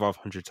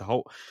 7500 to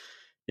Holt.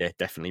 Yeah,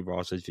 definitely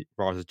Raza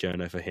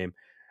Journo for him.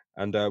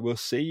 And we'll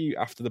see you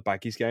after the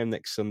Baggies game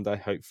next Sunday.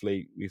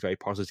 Hopefully, with a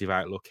positive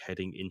outlook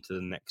heading into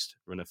the next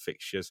run of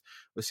fixtures.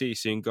 We'll see you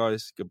soon,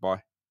 guys.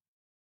 Goodbye.